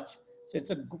covering much. So it's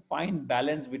a fine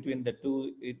balance between the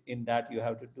two in that you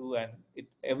have to do, and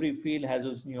every field has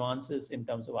those nuances in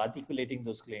terms of articulating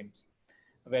those claims,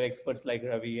 where experts like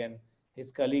Ravi and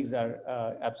his colleagues are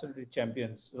absolutely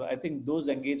champions. So I think those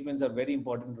engagements are very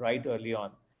important right early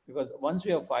on, because once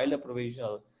you have filed a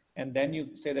provisional and then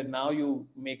you say that now you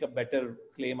make a better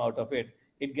claim out of it,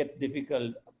 it gets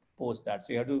difficult post that.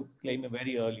 So you have to claim it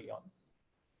very early on.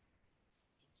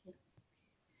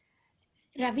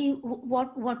 Ravi,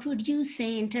 what would you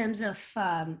say in terms of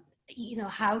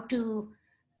how to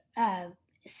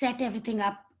set everything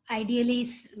up ideally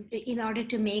in order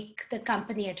to make the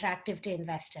company attractive to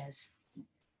investors?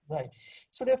 Right.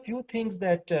 So there are a few things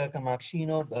that Kamakshi,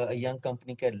 a young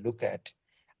company can look at.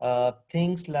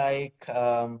 Things like,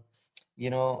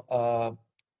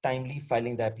 timely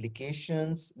filing the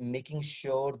applications, making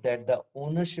sure that the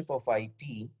ownership of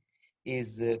IP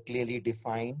is clearly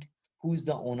defined. Who is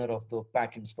the owner of the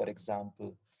patents, for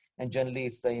example? And generally,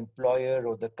 it's the employer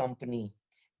or the company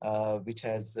which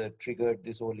has triggered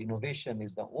this whole innovation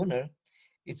is the owner.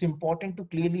 It's important to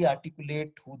clearly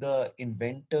articulate who the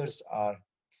inventors are,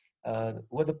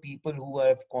 who are the people who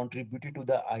have contributed to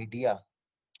the idea.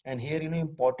 And here,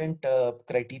 important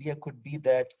criteria could be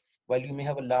that while you may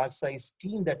have a large size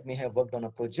team that may have worked on a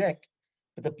project,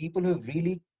 but the people who have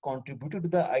really contributed to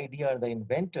the idea are the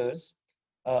inventors.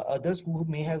 Others who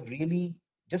may have really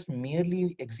just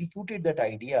merely executed that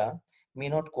idea may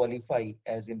not qualify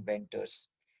as inventors.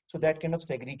 So that kind of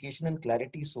segregation and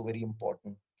clarity is so very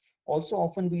important. Also,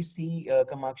 often we see,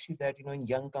 Kamakshi, that in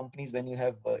young companies, when you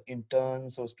have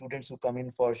interns or students who come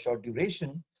in for short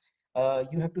duration,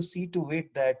 you have to see to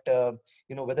it that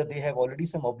whether they have already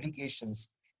some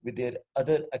obligations with their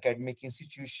other academic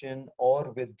institution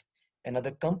or with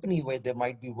another company where they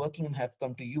might be working and have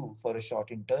come to you for a short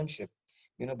internship,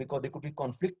 because there could be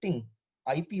conflicting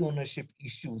IP ownership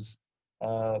issues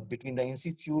between the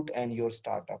institute and your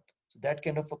startup. So that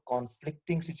kind of a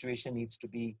conflicting situation needs to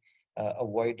be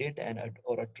avoided and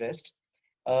or addressed.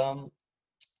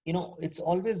 It's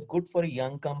always good for a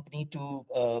young company to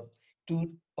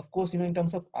of course, in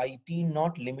terms of IP,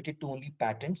 not limited to only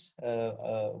patents,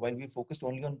 while we focused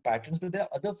only on patents, but there are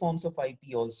other forms of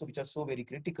IP also, which are so very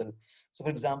critical. So for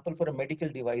example, for a medical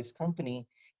device company,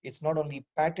 it's not only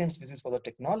patents, which is for the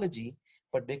technology,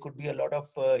 but there could be a lot of,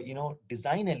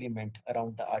 design element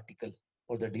around the article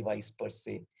or the device per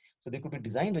se. So there could be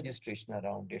design registration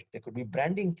around it. There could be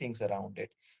branding things around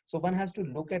it. So one has to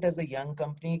look at, as a young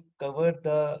company,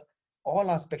 cover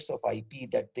all aspects of IP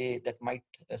that might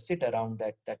sit around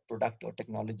that product or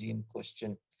technology in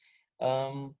question.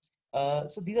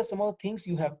 So these are some of the things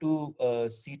you have to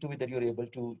see to it that you're able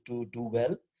to do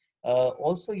well.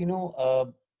 Also,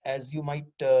 as you might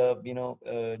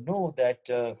know that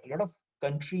a lot of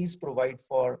countries provide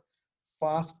for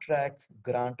fast track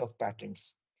grant of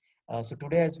patents. So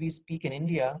today, as we speak in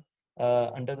India,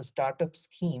 under the startup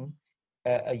scheme,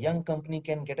 a young company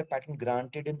can get a patent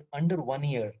granted in under 1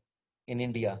 year in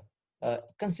India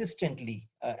consistently.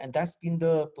 And that's been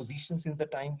the position since the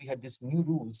time we had this new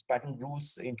rules, patent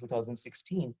rules in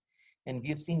 2016. And we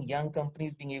have seen young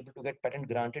companies being able to get patent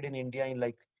granted in India in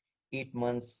like 8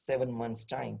 months, 7 months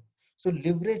time. So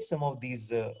leverage some of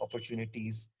these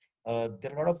opportunities. There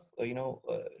are a lot of,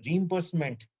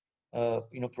 reimbursement,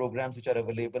 programs which are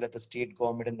available at the state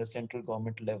government and the central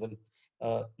government level.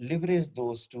 Leverage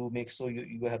those to make sure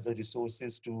you have the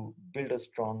resources to build a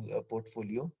strong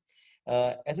portfolio.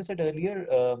 As I said earlier,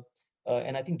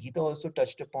 and I think Geeta also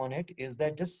touched upon it, is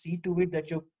that just see to it that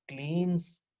your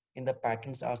claims in the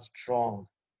patents are strong.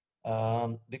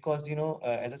 Because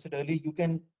as I said earlier, you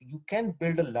can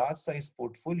build a large size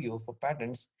portfolio for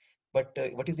patents, but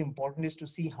what is important is to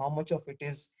see how much of it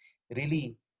is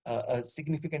really a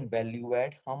significant value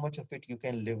add, how much of it you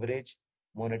can leverage,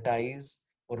 monetize,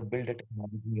 or build a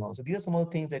technology on. So these are some of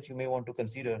the things that you may want to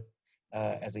consider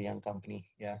as a young company.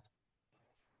 Yeah.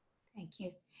 Thank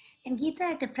you. And Geeta,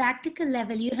 at a practical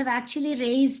level, you have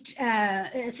actually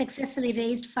successfully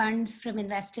raised funds from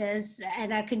investors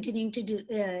and are continuing to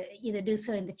do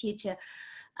so in the future.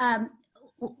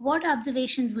 What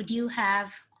observations would you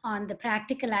have on the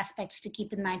practical aspects to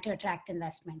keep in mind to attract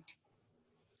investment?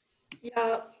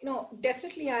 Yeah,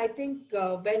 definitely. I think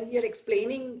when we are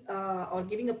explaining or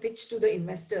giving a pitch to the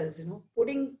investors,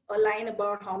 putting a line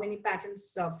about how many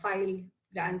patents filed,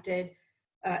 granted,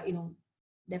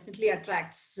 definitely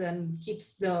attracts and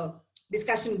keeps the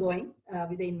discussion going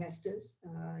with the investors.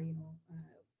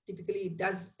 Typically it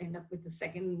does end up with the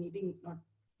second meeting, if not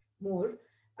more.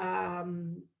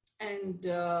 And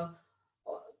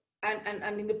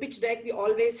in the pitch deck, we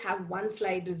always have one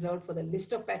slide reserved for the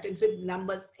list of patents with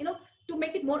numbers, to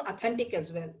make it more authentic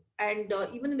as well. And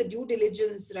even in the due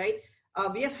diligence, right,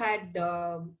 we have had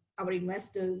our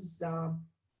investors,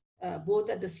 both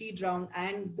at the seed round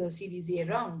and the Series A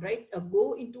round, right,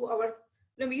 go into our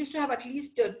we used to have at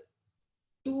least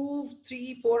 2,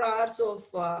 3, 4 hours of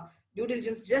due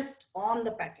diligence just on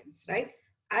the patents, right?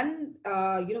 And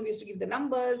we used to give the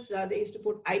numbers. They used to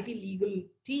put IP legal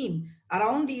team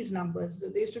around these numbers.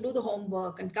 They used to do the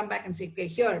homework and come back and say, okay,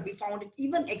 here we found it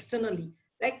even externally,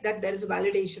 right? That there is a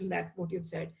validation that what you've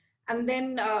said. And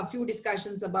then a few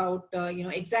discussions about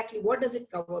exactly what does it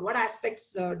cover, what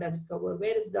aspects does it cover,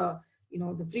 where is the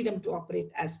the freedom to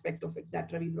operate aspect of it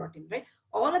that Ravi brought in, right?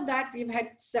 All of that, we've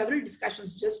had several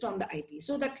discussions just on the IP.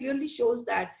 So that clearly shows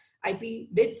that IP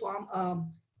did form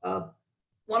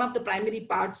one of the primary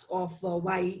parts of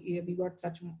why we got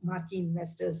such marquee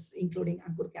investors, including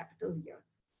Ankur Capital here.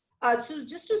 So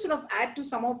just to sort of add to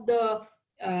some of the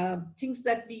things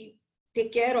that we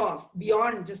take care of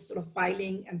beyond just sort of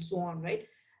filing and so on, right?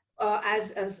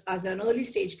 As an early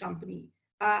stage company.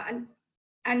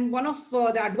 And one of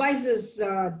the advisors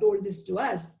told this to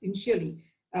us initially,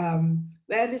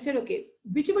 where they said, okay,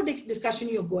 whichever discussion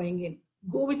you're going in,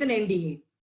 go with an NDA.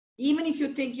 Even if you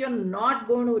think you're not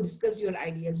going to discuss your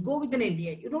ideas, go with an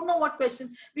NDA. You don't know what question,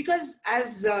 because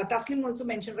as Taslim also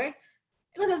mentioned, right?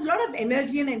 There's a lot of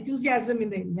energy and enthusiasm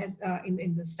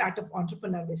in the startup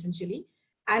entrepreneur, essentially,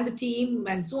 and the team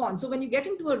and so on. So when you get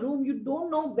into a room, you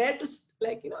don't know where to,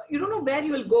 you don't know where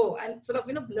you will go and sort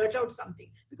of, blurt out something,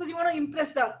 because you want to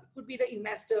impress could be the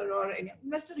investor or any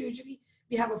investor. Usually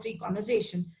we have a free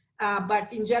conversation,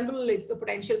 but in general, it's the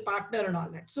potential partner and all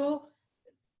that. So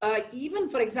even,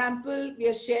 for example, we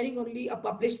are sharing only a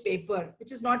published paper,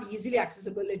 which is not easily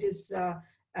accessible. It is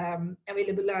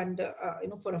available and,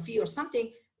 for a fee or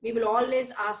something. We will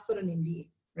always ask for an NDA,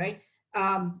 right?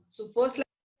 So first,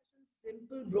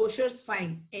 simple brochures,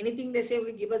 fine. Anything they say,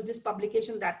 okay, give us this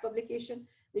publication, that publication.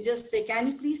 We just say, can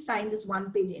you please sign this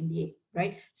one-page NDA,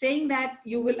 right? Saying that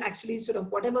you will actually sort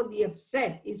of, whatever we have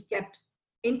said is kept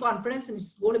in confidence, and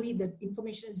it's going to be, the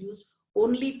information is used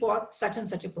only for such and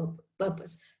such a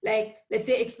purpose. Like, let's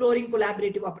say, exploring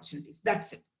collaborative opportunities.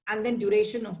 That's it. And then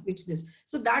duration of which this.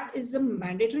 So that is a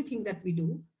mandatory thing that we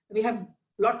do. We have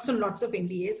lots and lots of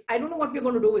NDAs. I don't know what we're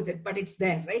going to do with it, but it's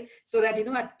there, right? So that,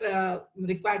 at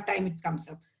required time, it comes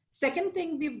up. Second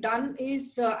thing we've done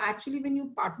is actually when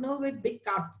you partner with big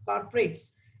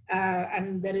corporates,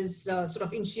 and there is sort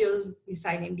of initial, we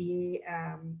sign NDA,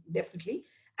 definitely.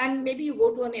 And maybe you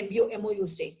go to an MOU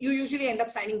stage, you usually end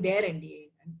up signing their NDA.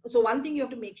 So one thing you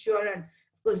have to make sure, and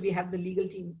of course we have the legal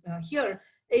team here,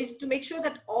 is to make sure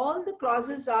that all the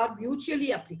clauses are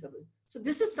mutually applicable. So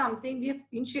this is something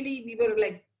we were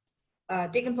like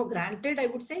taken for granted, I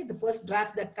would say. The first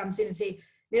draft that comes in and say,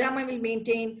 Nirama will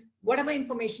maintain whatever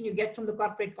information you get from the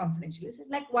corporate confidentially.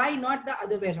 Like, why not the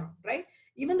other way around, right?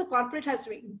 Even the corporate has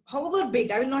to, however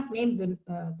big, I will not name the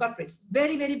corporates,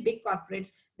 very, very big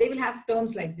corporates, they will have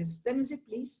terms like this. Then we say,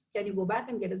 please, can you go back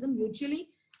and get us a mutually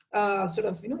sort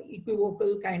of,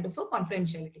 equivocal kind of a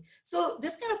confidentiality. So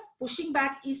this kind of pushing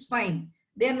back is fine.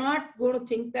 They're not going to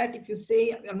think that if you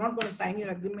say, I'm not going to sign your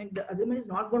agreement, the agreement is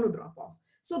not going to drop off.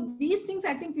 So these things,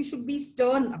 I think we should be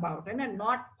stern about and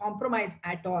not compromise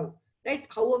at all, right?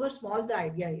 However small the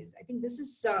idea is. I think this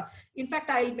is, in fact,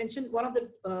 I mentioned one of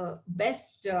the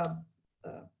best,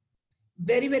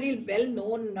 very, very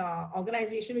well-known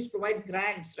organization which provides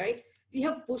grants, right? We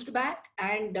have pushed back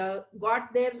and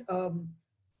got their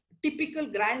typical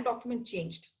grant document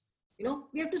changed.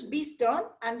 We have to be stern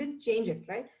and then change it,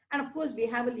 right? And of course, we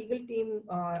have a legal team,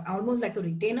 almost like a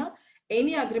retainer.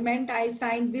 Any agreement I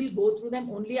sign will go through them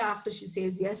only after she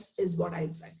says yes is what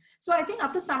I'll sign. So I think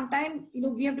after some time,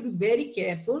 we have to be very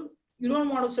careful. You don't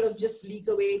want to sort of just leak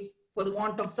away for the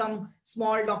want of some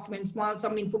small document,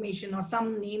 some information or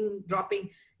some name dropping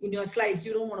in your slides.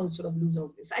 You don't want to sort of lose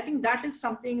out this. I think that is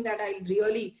something that I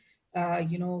really,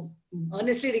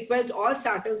 earnestly request all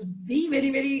starters, be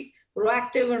very, very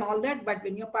proactive and all that. But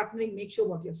when you're partnering, make sure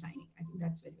what you're signing. I think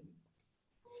that's very important.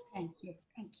 Thank you.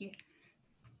 Thank you.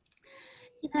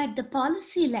 At the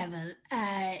policy level,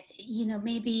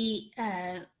 maybe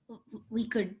we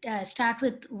could start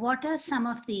with what are some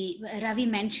of the, Ravi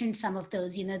mentioned some of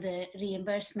those, the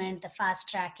reimbursement, the fast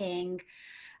tracking,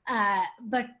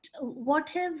 but what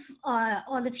have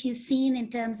all of you seen in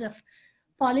terms of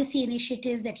policy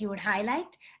initiatives that you would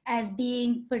highlight as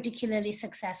being particularly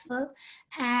successful?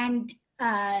 And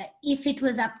if it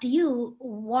was up to you,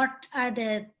 what are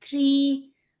the 3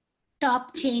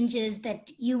 top changes that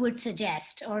you would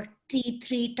suggest, or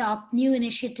 3 top new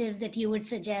initiatives that you would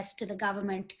suggest to the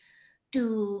government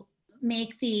to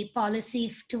make the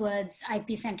policy towards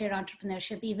IP-centered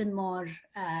entrepreneurship even more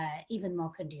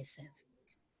conducive?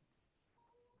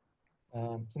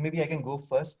 So maybe I can go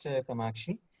first,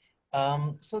 Kamakshi.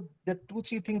 So the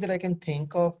 2-3 things that I can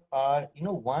think of are,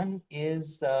 one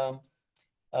is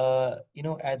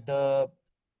at the,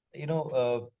 you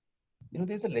know,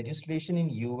 there's a legislation in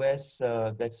US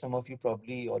that some of you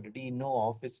probably already know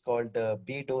of. It's called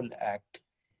Bayh-Dole Act.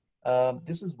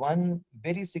 This is one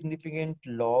very significant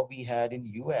law we had in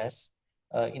US,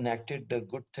 enacted a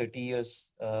good 30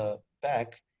 years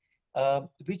back,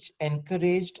 which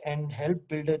encouraged and helped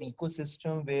build an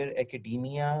ecosystem where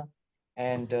academia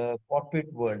and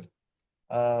corporate world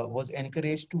was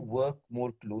encouraged to work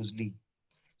more closely.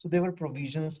 So there were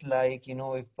provisions like,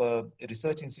 if a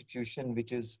research institution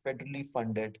which is federally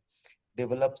funded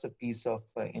develops a piece of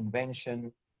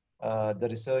invention, the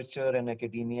researcher and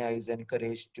academia is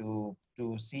encouraged to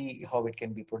see how it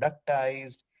can be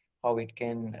productized, how it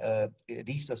can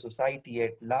reach the society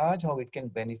at large, how it can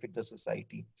benefit the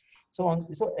society. So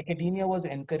academia was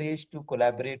encouraged to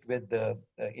collaborate with the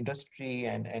industry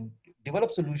and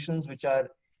develop solutions which are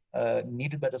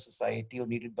needed by the society or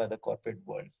needed by the corporate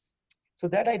world. So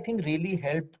that I think really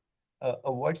helped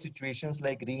avoid situations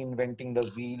like reinventing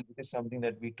the wheel, which is something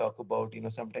that we talk about,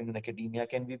 sometimes in academia.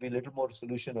 Can we be a little more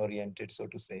solution oriented, so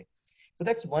to say? So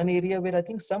that's one area where I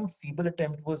think some feeble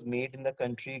attempt was made in the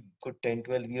country good 10,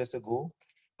 12 years ago,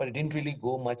 but it didn't really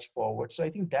go much forward. So I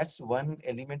think that's one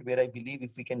element where I believe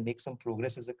if we can make some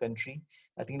progress as a country,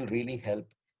 I think it'll really help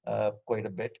quite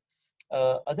a bit.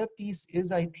 Other piece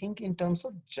is, I think, in terms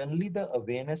of generally the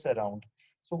awareness around.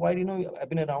 So while, I've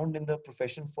been around in the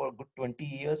profession for a good 20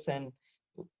 years, and,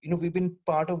 we've been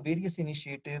part of various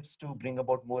initiatives to bring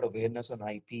about more awareness on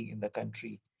IP in the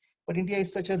country. But India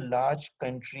is such a large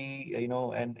country,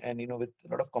 and with a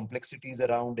lot of complexities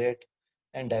around it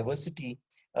and diversity.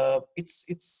 It's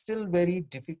still very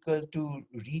difficult to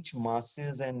reach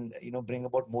masses and, bring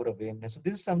about more awareness. So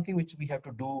this is something which we have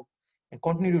to do and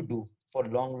continue to do for a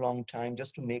long, long time,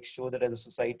 just to make sure that as a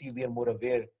society, we are more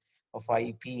aware of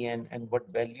IP and what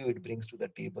value it brings to the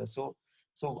table. So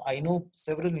I know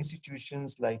several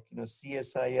institutions like,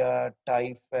 CSIR,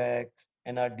 TIFAC,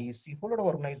 NRDC, a whole lot of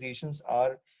organizations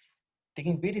are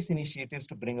taking various initiatives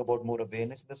to bring about more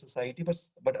awareness in the society,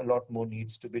 but a lot more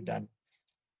needs to be done.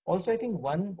 Also, I think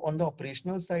one on the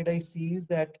operational side I see is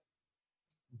that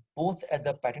both at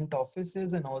the patent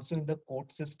offices and also in the court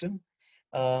system,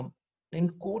 um,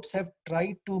 and courts have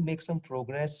tried to make some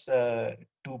progress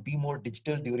to be more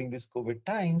digital during these COVID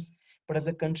times, but as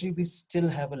a country, we still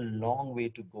have a long way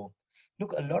to go.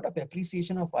 Look, a lot of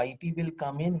appreciation of IP will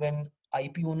come in when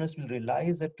IP owners will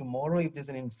realize that tomorrow, if there's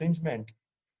an infringement,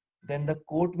 then the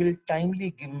court will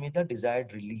timely give me the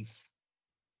desired relief.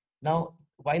 Now,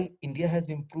 while India has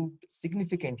improved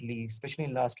significantly, especially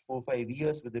in the last 4 or 5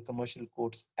 years with the Commercial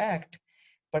Courts Act,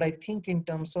 but I think in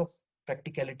terms of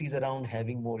practicalities around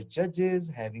having more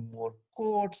judges, having more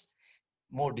courts,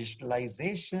 more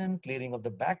digitalization, clearing of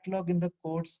the backlog in the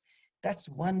courts, that's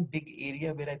one big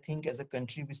area where I think as a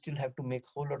country, we still have to make a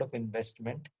whole lot of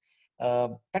investment.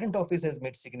 Patent office has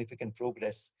made significant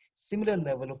progress. Similar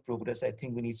level of progress, I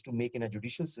think we need to make in a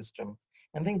judicial system.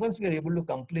 And I think once we are able to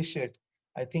accomplish it,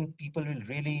 I think people will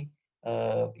really,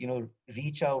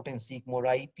 reach out and seek more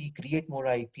IP, create more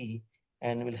IP,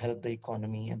 and will help the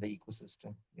economy and the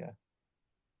ecosystem. Yeah.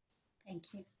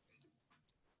 Thank you.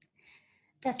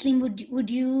 Taslim, would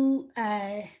you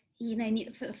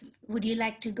would you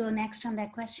like to go next on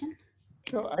that question?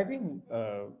 So I think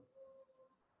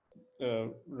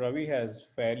Ravi has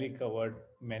fairly covered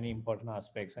many important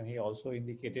aspects, and he also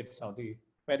indicated some of the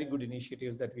very good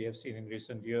initiatives that we have seen in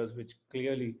recent years, which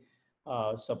clearly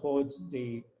supports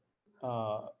the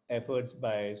efforts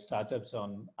by startups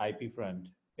on IP front,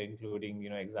 including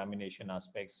examination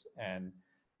aspects and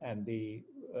the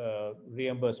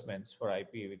reimbursements for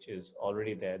IP, which is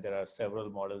already there. There are several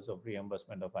models of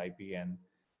reimbursement of IP, and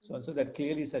so on. So that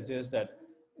clearly suggests that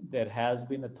there has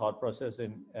been a thought process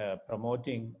in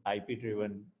promoting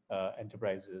IP-driven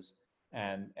enterprises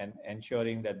and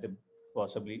ensuring that the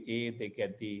possibly they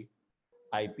get the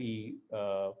IP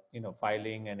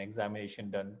filing and examination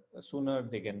done sooner.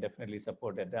 They can definitely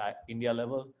support at the India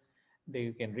level.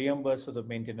 They can reimburse, so the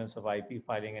maintenance of IP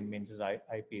filing and maintenance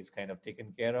IP is kind of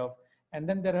taken care of. And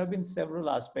then there have been several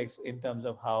aspects in terms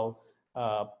of how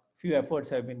few efforts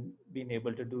have been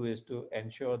able to do is to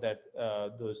ensure that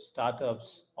those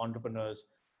startups, entrepreneurs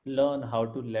learn how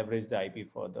to leverage the IP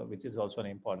further, which is also an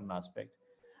important aspect.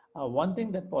 One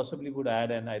thing that possibly would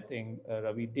add, and I think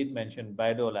Ravi did mention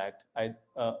Bayh-Dole Act,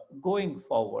 going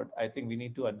forward, I think we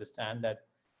need to understand that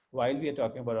while we are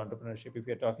talking about entrepreneurship, if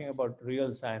we are talking about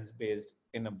real science-based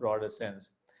in a broader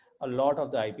sense, a lot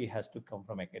of the IP has to come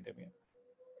from academia.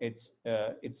 It's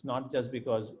not just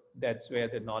because that's where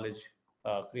the knowledge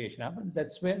creation happens.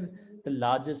 That's where the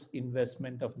largest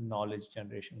investment of knowledge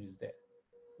generation is there.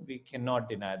 We cannot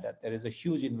deny that there is a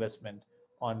huge investment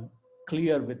on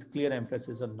with clear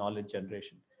emphasis on knowledge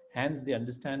generation. Hence, the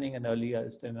understanding and early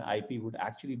understanding IP would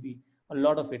actually be, a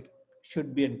lot of it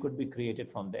should be and could be created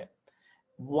from there.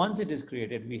 Once it is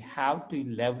created, we have to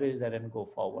leverage that and go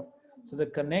forward. So the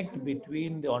connect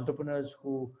between the entrepreneurs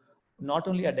who not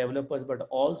only are developers, but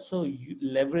also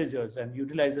leveragers and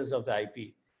utilizers of the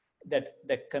IP,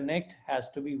 that connect has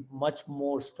to be much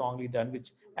more strongly done,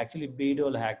 which actually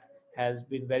Bayh-Dole Act has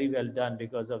been very well done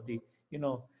because of the,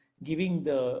 giving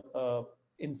the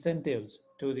incentives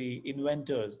to the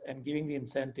inventors and giving the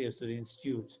incentives to the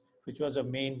institutes, which was a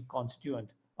main constituent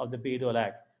of the Bayh-Dole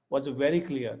Act, was very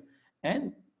clear.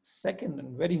 And second,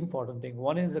 and very important thing,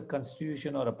 one is a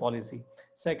constitution or a policy.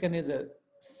 Second is a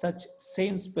such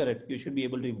same spirit, you should be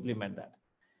able to implement that.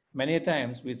 Many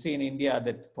times we see in India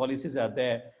that policies are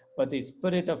there, but the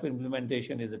spirit of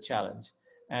implementation is a challenge.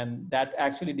 And that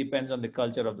actually depends on the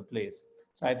culture of the place.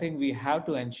 So I think we have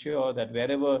to ensure that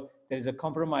wherever there is a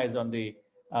compromise on the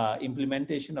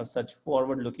implementation of such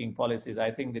forward-looking policies, I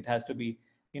think it has to be,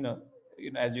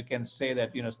 as you can say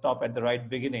that, stop at the right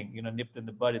beginning, nipped in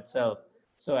the bud itself.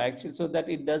 So actually, so that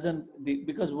it doesn't,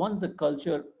 because once the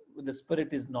culture, the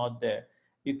spirit is not there,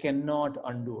 you cannot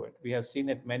undo it. We have seen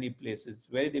it many places. It's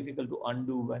very difficult to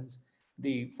undo once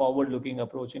the forward-looking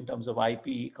approach in terms of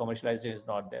IP commercialization is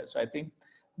not there. So I think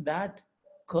that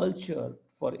culture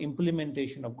for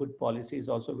implementation of good policy is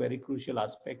also a very crucial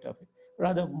aspect of it,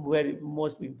 rather very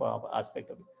most important aspect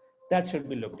of it. That should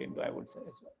be looked into, I would say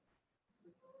as well.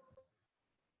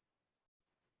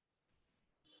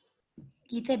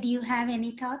 Geeta, do you have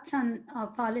any thoughts on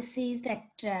policies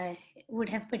that would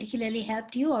have particularly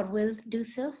helped you or will do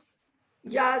so?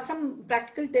 Yeah, some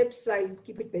practical tips. I'll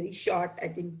keep it very short. I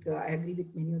think I agree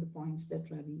with many of the points that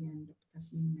Ravi and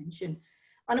Tasneem mentioned.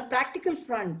 On a practical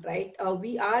front, right,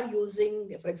 we are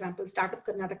using, for example, Startup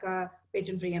Karnataka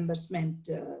patent reimbursement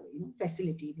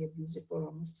facility. We have used it for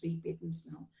almost 3 patents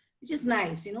now, which is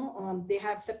nice. They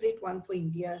have separate one for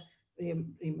India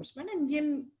reimbursement.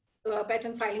 Indian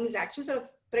patent filing is actually sort of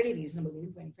pretty reasonable.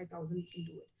 Within 25,000 you can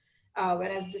do it.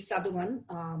 Whereas this other one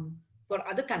for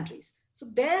other countries. So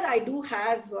there I do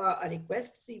have a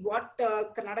request. See what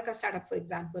Karnataka Startup, for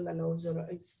example, allows, or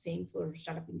it's the same for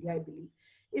Startup India, I believe,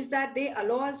 is that they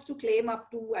allow us to claim up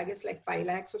to, I guess, like 5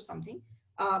 lakhs or something.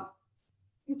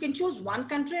 You can choose one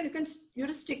country and you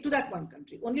just stick to that one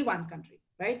country, only one country,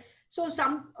 right? So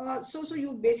so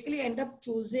you basically end up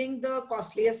choosing the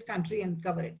costliest country and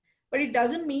cover it. But it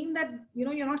doesn't mean that,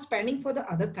 you're not spending for the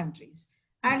other countries.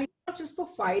 And it's not just for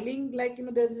filing, like,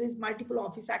 there's these multiple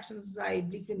office actions I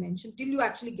briefly mentioned till you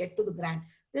actually get to the grant.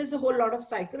 There's a whole lot of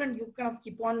cycle and you kind of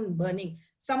keep on burning.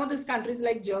 Some of these countries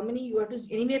like Germany, you have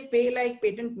to anyway pay like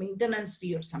patent maintenance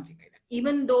fee or something like that,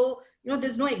 even though,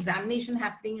 there's no examination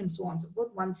happening and so on and so forth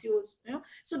once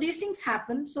so these things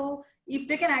happen. So if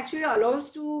they can actually allow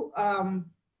us to,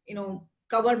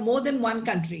 cover more than one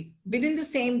country within the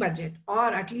same budget, or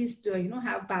at least,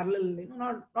 have parallel,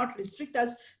 not restrict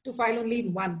us to file only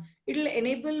in one. It'll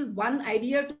enable one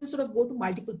idea to sort of go to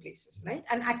multiple places, right?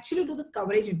 And actually do the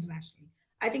coverage internationally.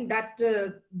 I think that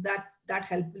that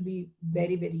help will be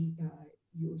very, very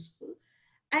useful.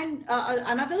 And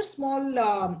another small,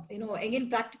 again,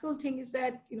 practical thing is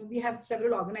that, we have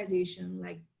several organizations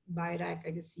like BIRAC,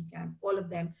 I guess CCAM, all of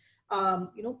them,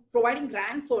 providing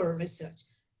grant for research.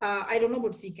 I don't know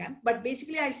about CCAM, but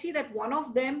basically I see that one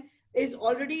of them is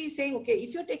already saying, okay,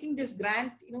 if you're taking this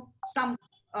grant, some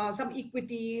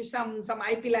equity, some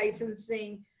IP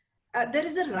licensing, there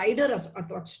is a rider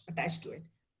attached to it.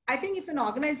 I think if an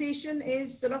organization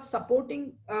is sort of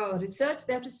supporting research,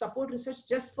 they have to support research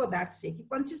just for that sake.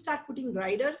 If once you start putting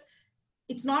riders,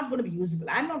 it's not going to be usable.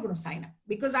 I'm not going to sign up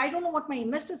because I don't know what my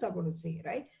investors are going to say,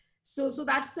 right? So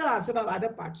that's the sort of other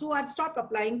part. So I've stopped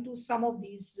applying to some of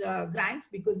these grants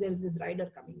because there's this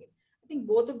rider coming in. I think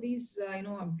both of these,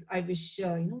 I wish,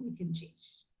 we can change.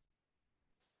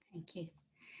 Thank you.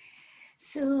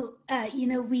 So,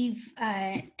 we've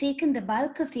taken the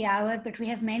bulk of the hour, but we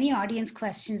have many audience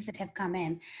questions that have come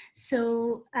in.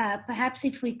 So perhaps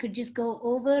if we could just go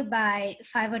over by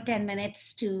 5 or 10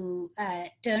 minutes to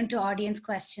turn to audience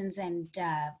questions, and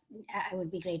I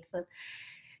would be grateful.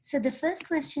 So the first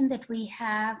question that we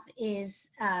have is,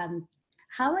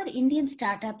 how are Indian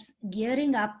startups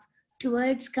gearing up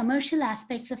towards commercial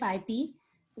aspects of IP,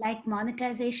 like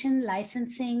monetization,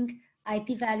 licensing,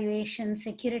 IP valuation,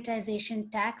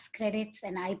 securitization, tax credits,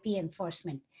 and IP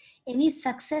enforcement? Any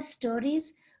success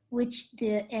stories which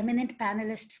the eminent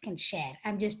panelists can share?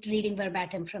 I'm just reading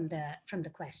verbatim from the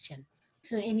question.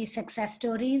 So any success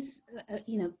stories,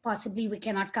 possibly we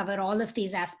cannot cover all of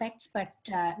these aspects, but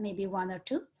maybe one or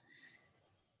two.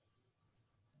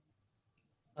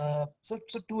 So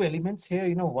two elements here,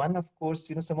 one, of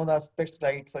course, some of the aspects,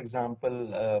 right? For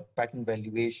example, patent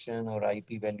valuation or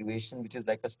IP valuation, which is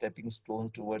like a stepping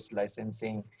stone towards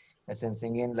licensing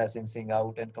in, licensing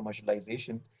out, and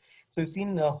commercialization. So we've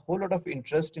seen a whole lot of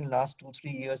interest in last 2,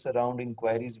 3 years around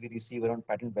inquiries we receive around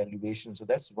patent valuation. So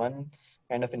that's one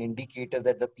kind of an indicator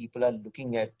that the people are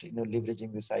looking at,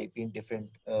 leveraging this IP in different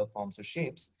forms or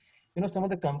shapes. Some of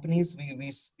the companies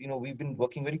we've been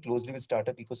working very closely with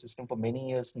startup ecosystem for many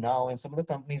years now, and some of the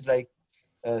companies like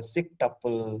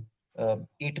SIGTuple,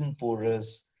 18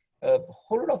 Porous, a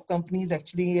whole lot of companies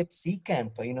actually at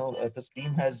CCamp.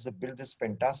 Tasleem has built this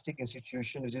fantastic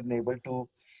institution which is able to,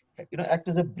 act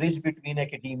as a bridge between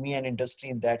academia and industry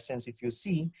in that sense. If you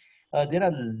see, there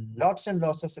are lots and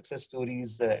lots of success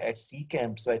stories at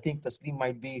CCamp. So I think Tasleem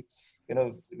might be,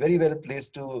 very well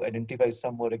placed to identify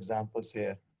some more examples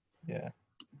here. Yeah.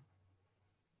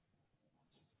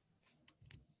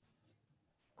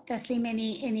 Tasleem,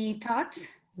 any thoughts?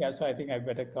 Yeah, so I think I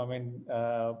better comment.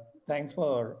 Thanks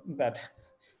for that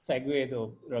segue,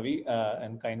 though, Ravi,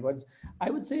 and kind words. I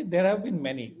would say there have been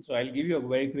many. So I'll give you a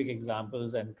very quick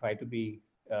examples and try to be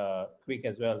quick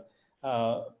as well.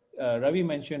 Ravi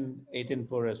mentioned 18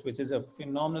 porous, which is a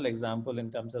phenomenal example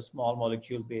in terms of small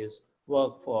molecule based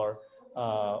work for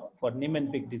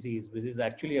Niemann-Pick disease, which is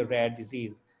actually a rare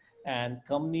disease. And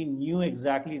company knew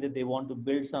exactly that they want to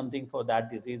build something for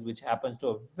that disease, which happens to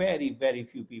a very, very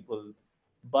few people,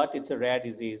 but it's a rare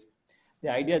disease.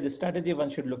 The strategy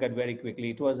one should look at very quickly.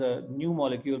 It was a new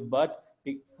molecule, but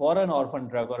for an orphan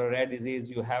drug or a rare disease,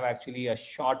 you have actually a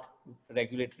short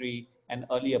regulatory and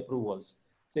early approvals.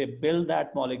 So they build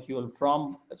that molecule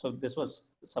so this was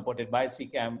supported by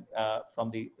CCAM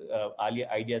from the early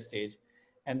idea stage,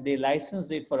 and they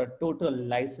licensed it for a total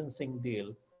licensing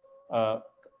deal uh,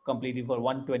 completely for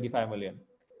 125 million.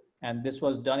 And this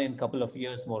was done in a couple of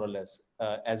years, more or less,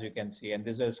 as you can see. And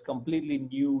this is completely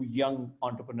new, young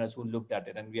entrepreneurs who looked at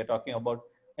it. And we are talking about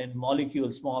a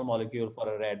molecule, small molecule for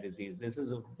a rare disease. This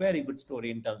is a very good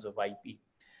story in terms of IP.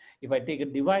 If I take a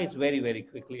device very, very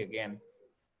quickly again,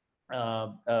 there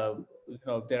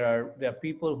are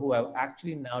people who have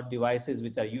actually now devices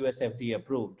which are US FDA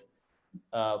approved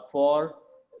for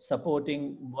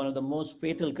supporting one of the most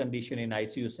fatal condition in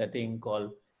ICU setting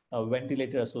called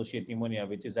ventilator associated pneumonia,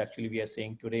 which is actually we are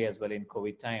seeing today as well in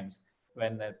COVID times.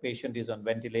 When a patient is on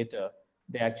ventilator,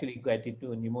 they actually get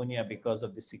into pneumonia because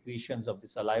of the secretions of the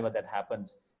saliva that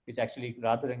happens, which actually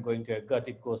rather than going to your gut,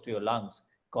 it goes to your lungs,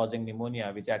 causing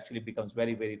pneumonia, which actually becomes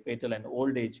very, very fatal. And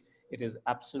old age, it is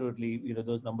absolutely,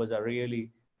 those numbers are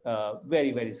really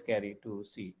very, very scary to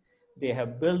see. They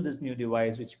have built this new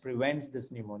device which prevents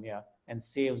this pneumonia and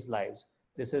saves lives.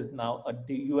 This is now a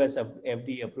US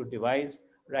FDA approved device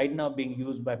right now being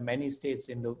used by many states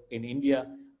in India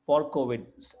for COVID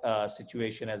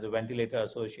situation as a ventilator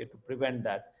associated to prevent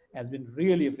that. Has been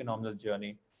really a phenomenal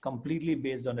journey, completely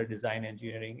based on a design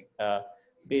engineering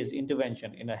based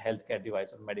intervention in a healthcare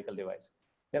device or medical device.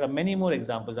 There are many more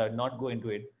examples. I will not go into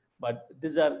it, but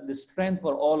these are the strength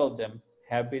for all of them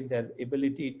have been their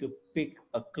ability to pick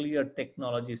a clear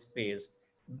technology space,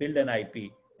 build an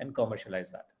IP, and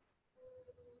commercialize that.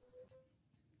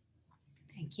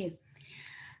 Thank you.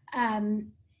 I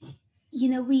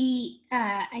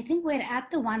think we're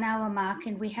at the 1 hour mark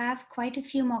and we have quite a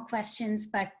few more questions,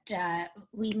 but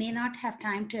we may not have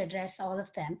time to address all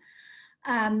of them.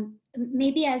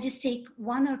 Maybe I'll just take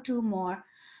one or two more.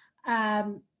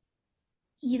 The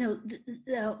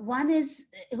one is,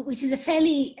 which is a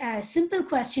fairly simple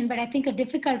question, but I think a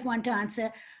difficult one to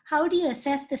answer. How do you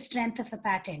assess the strength of a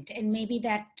patent? And maybe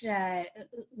that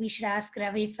we should ask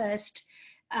Ravi first,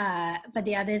 but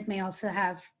the others may also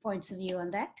have points of view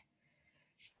on that.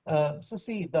 So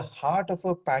see, the heart of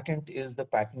a patent is the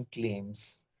patent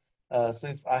claims. So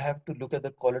if I have to look at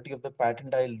the quality of the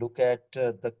patent, I look at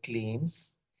the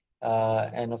claims.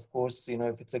 And of course,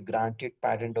 if it's a granted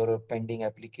patent or a pending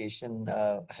application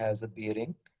has a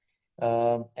bearing.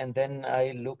 And then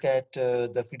I look at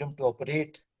the freedom to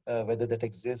operate, whether that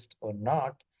exists or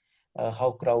not,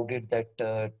 how crowded that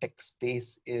tech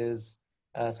space is.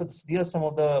 So these are some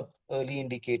of the early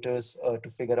indicators to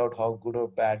figure out how good or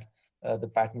bad the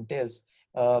patent is.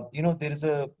 There's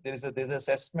an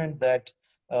assessment that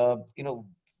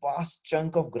vast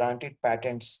chunk of granted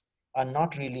patents are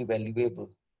not really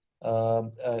valuable,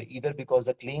 either because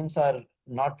the claims are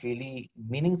not really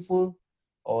meaningful,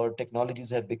 or technologies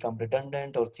have become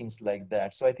redundant, or things like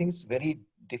that. So I think it's very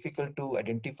difficult to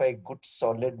identify good,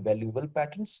 solid, valuable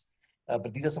patents.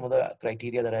 But these are some of the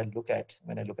criteria that I look at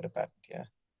when I look at a patent. Yeah.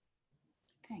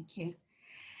 Thank you.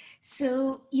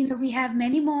 So, we have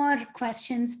many more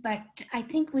questions, but I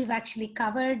think we've actually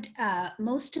covered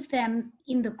most of them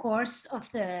in the course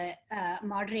of the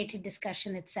moderated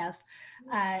discussion itself.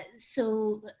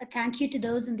 So thank you to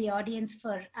those in the audience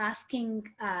for asking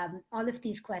all of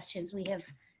these questions. We have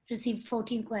received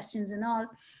 14 questions in all,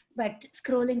 but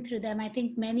scrolling through them, I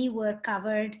think many were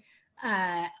covered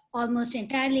almost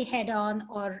entirely head on,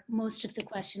 or most of the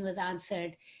question was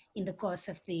answered in the course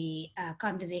of the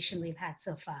conversation we've had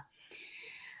so far.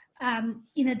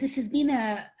 This has been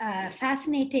a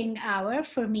fascinating hour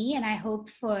for me, and I hope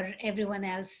for everyone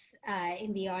else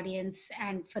in the audience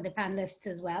and for the panelists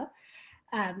as well.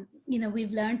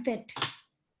 We've learned that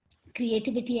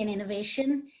creativity and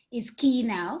innovation is key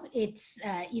now. It's,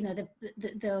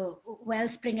 the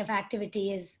wellspring of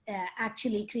activity is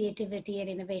actually creativity and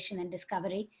innovation and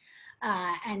discovery.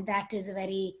 And that is a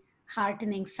very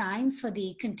heartening sign for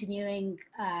the continuing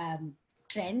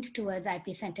trend towards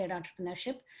IP-centered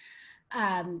entrepreneurship.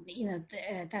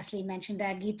 Tasleem mentioned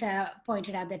that, Geeta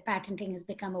pointed out that patenting has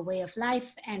become a way of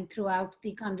life, and throughout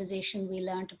the conversation we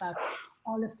learned about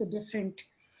all of the different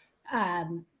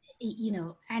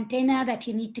antenna that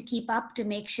you need to keep up to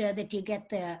make sure that you get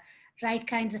the right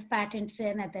kinds of patents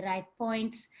in at the right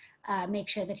points, make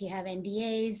sure that you have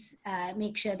NDAs,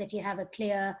 make sure that you have a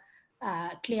clear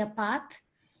path.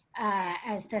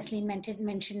 As Tasleem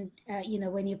mentioned,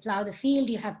 when you plow the field,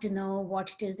 you have to know what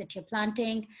it is that you're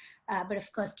planting, but of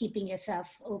course, keeping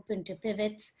yourself open to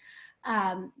pivots.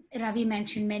 Ravi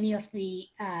mentioned many of the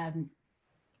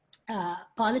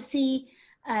policy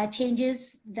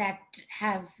changes that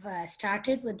have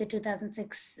started with the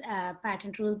 2006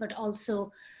 patent rule, but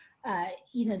also,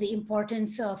 the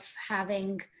importance of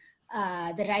having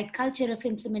the right culture of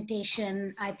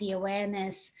implementation, IP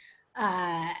awareness,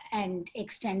 and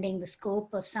extending the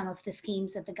scope of some of the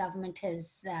schemes that the government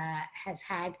has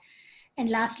had. And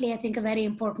lastly, I think a very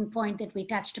important point that we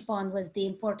touched upon was the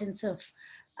importance of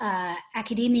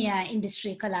academia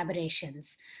industry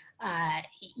collaborations.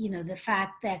 The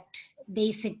fact that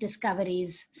basic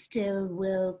discoveries still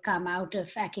will come out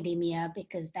of academia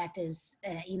because that is,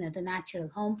 the natural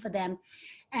home for them,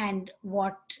 and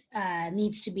what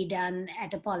needs to be done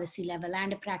at a policy level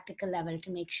and a practical level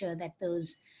to make sure that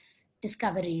those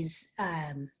discoveries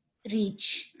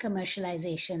reach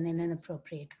commercialization in an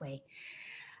appropriate way.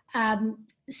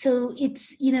 So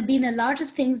it's been a lot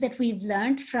of things that we've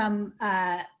learned from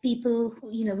people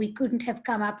who, we couldn't have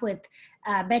come up with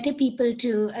better people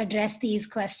to address these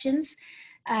questions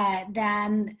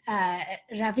than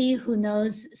Ravi, who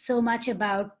knows so much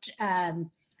about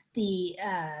the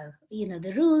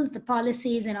rules, the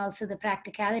policies, and also the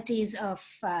practicalities of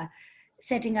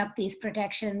setting up these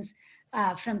protections.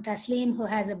 From Tasleem, who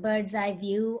has a bird's eye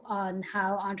view on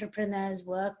how entrepreneurs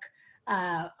work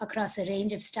across a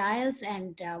range of styles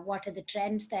and what are the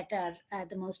trends that are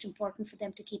the most important for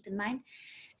them to keep in mind.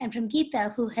 And from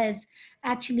Geeta, who has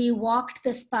actually walked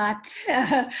this path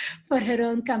for her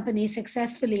own company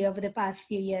successfully over the past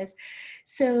few years.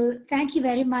 So thank you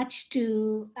very much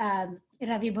to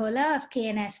Ravi Bhola of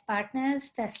KNS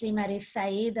Partners, Tasleem Arif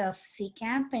Saeed of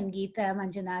CCAMP, and Geeta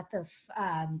Manjunath of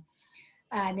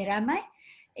Niramai.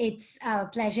 It's our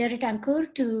pleasure at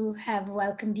Ankur to have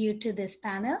welcomed you to this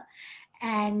panel,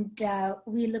 and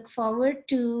we look forward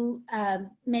to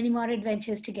many more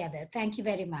adventures together. Thank you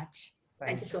very much.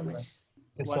 Thank you so much.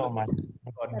 Thank you so much.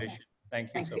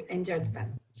 Thank you so much. Enjoy the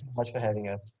panel. So much for having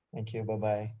us. Thank you.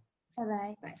 Bye-bye.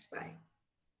 Bye-bye. Thanks. Bye.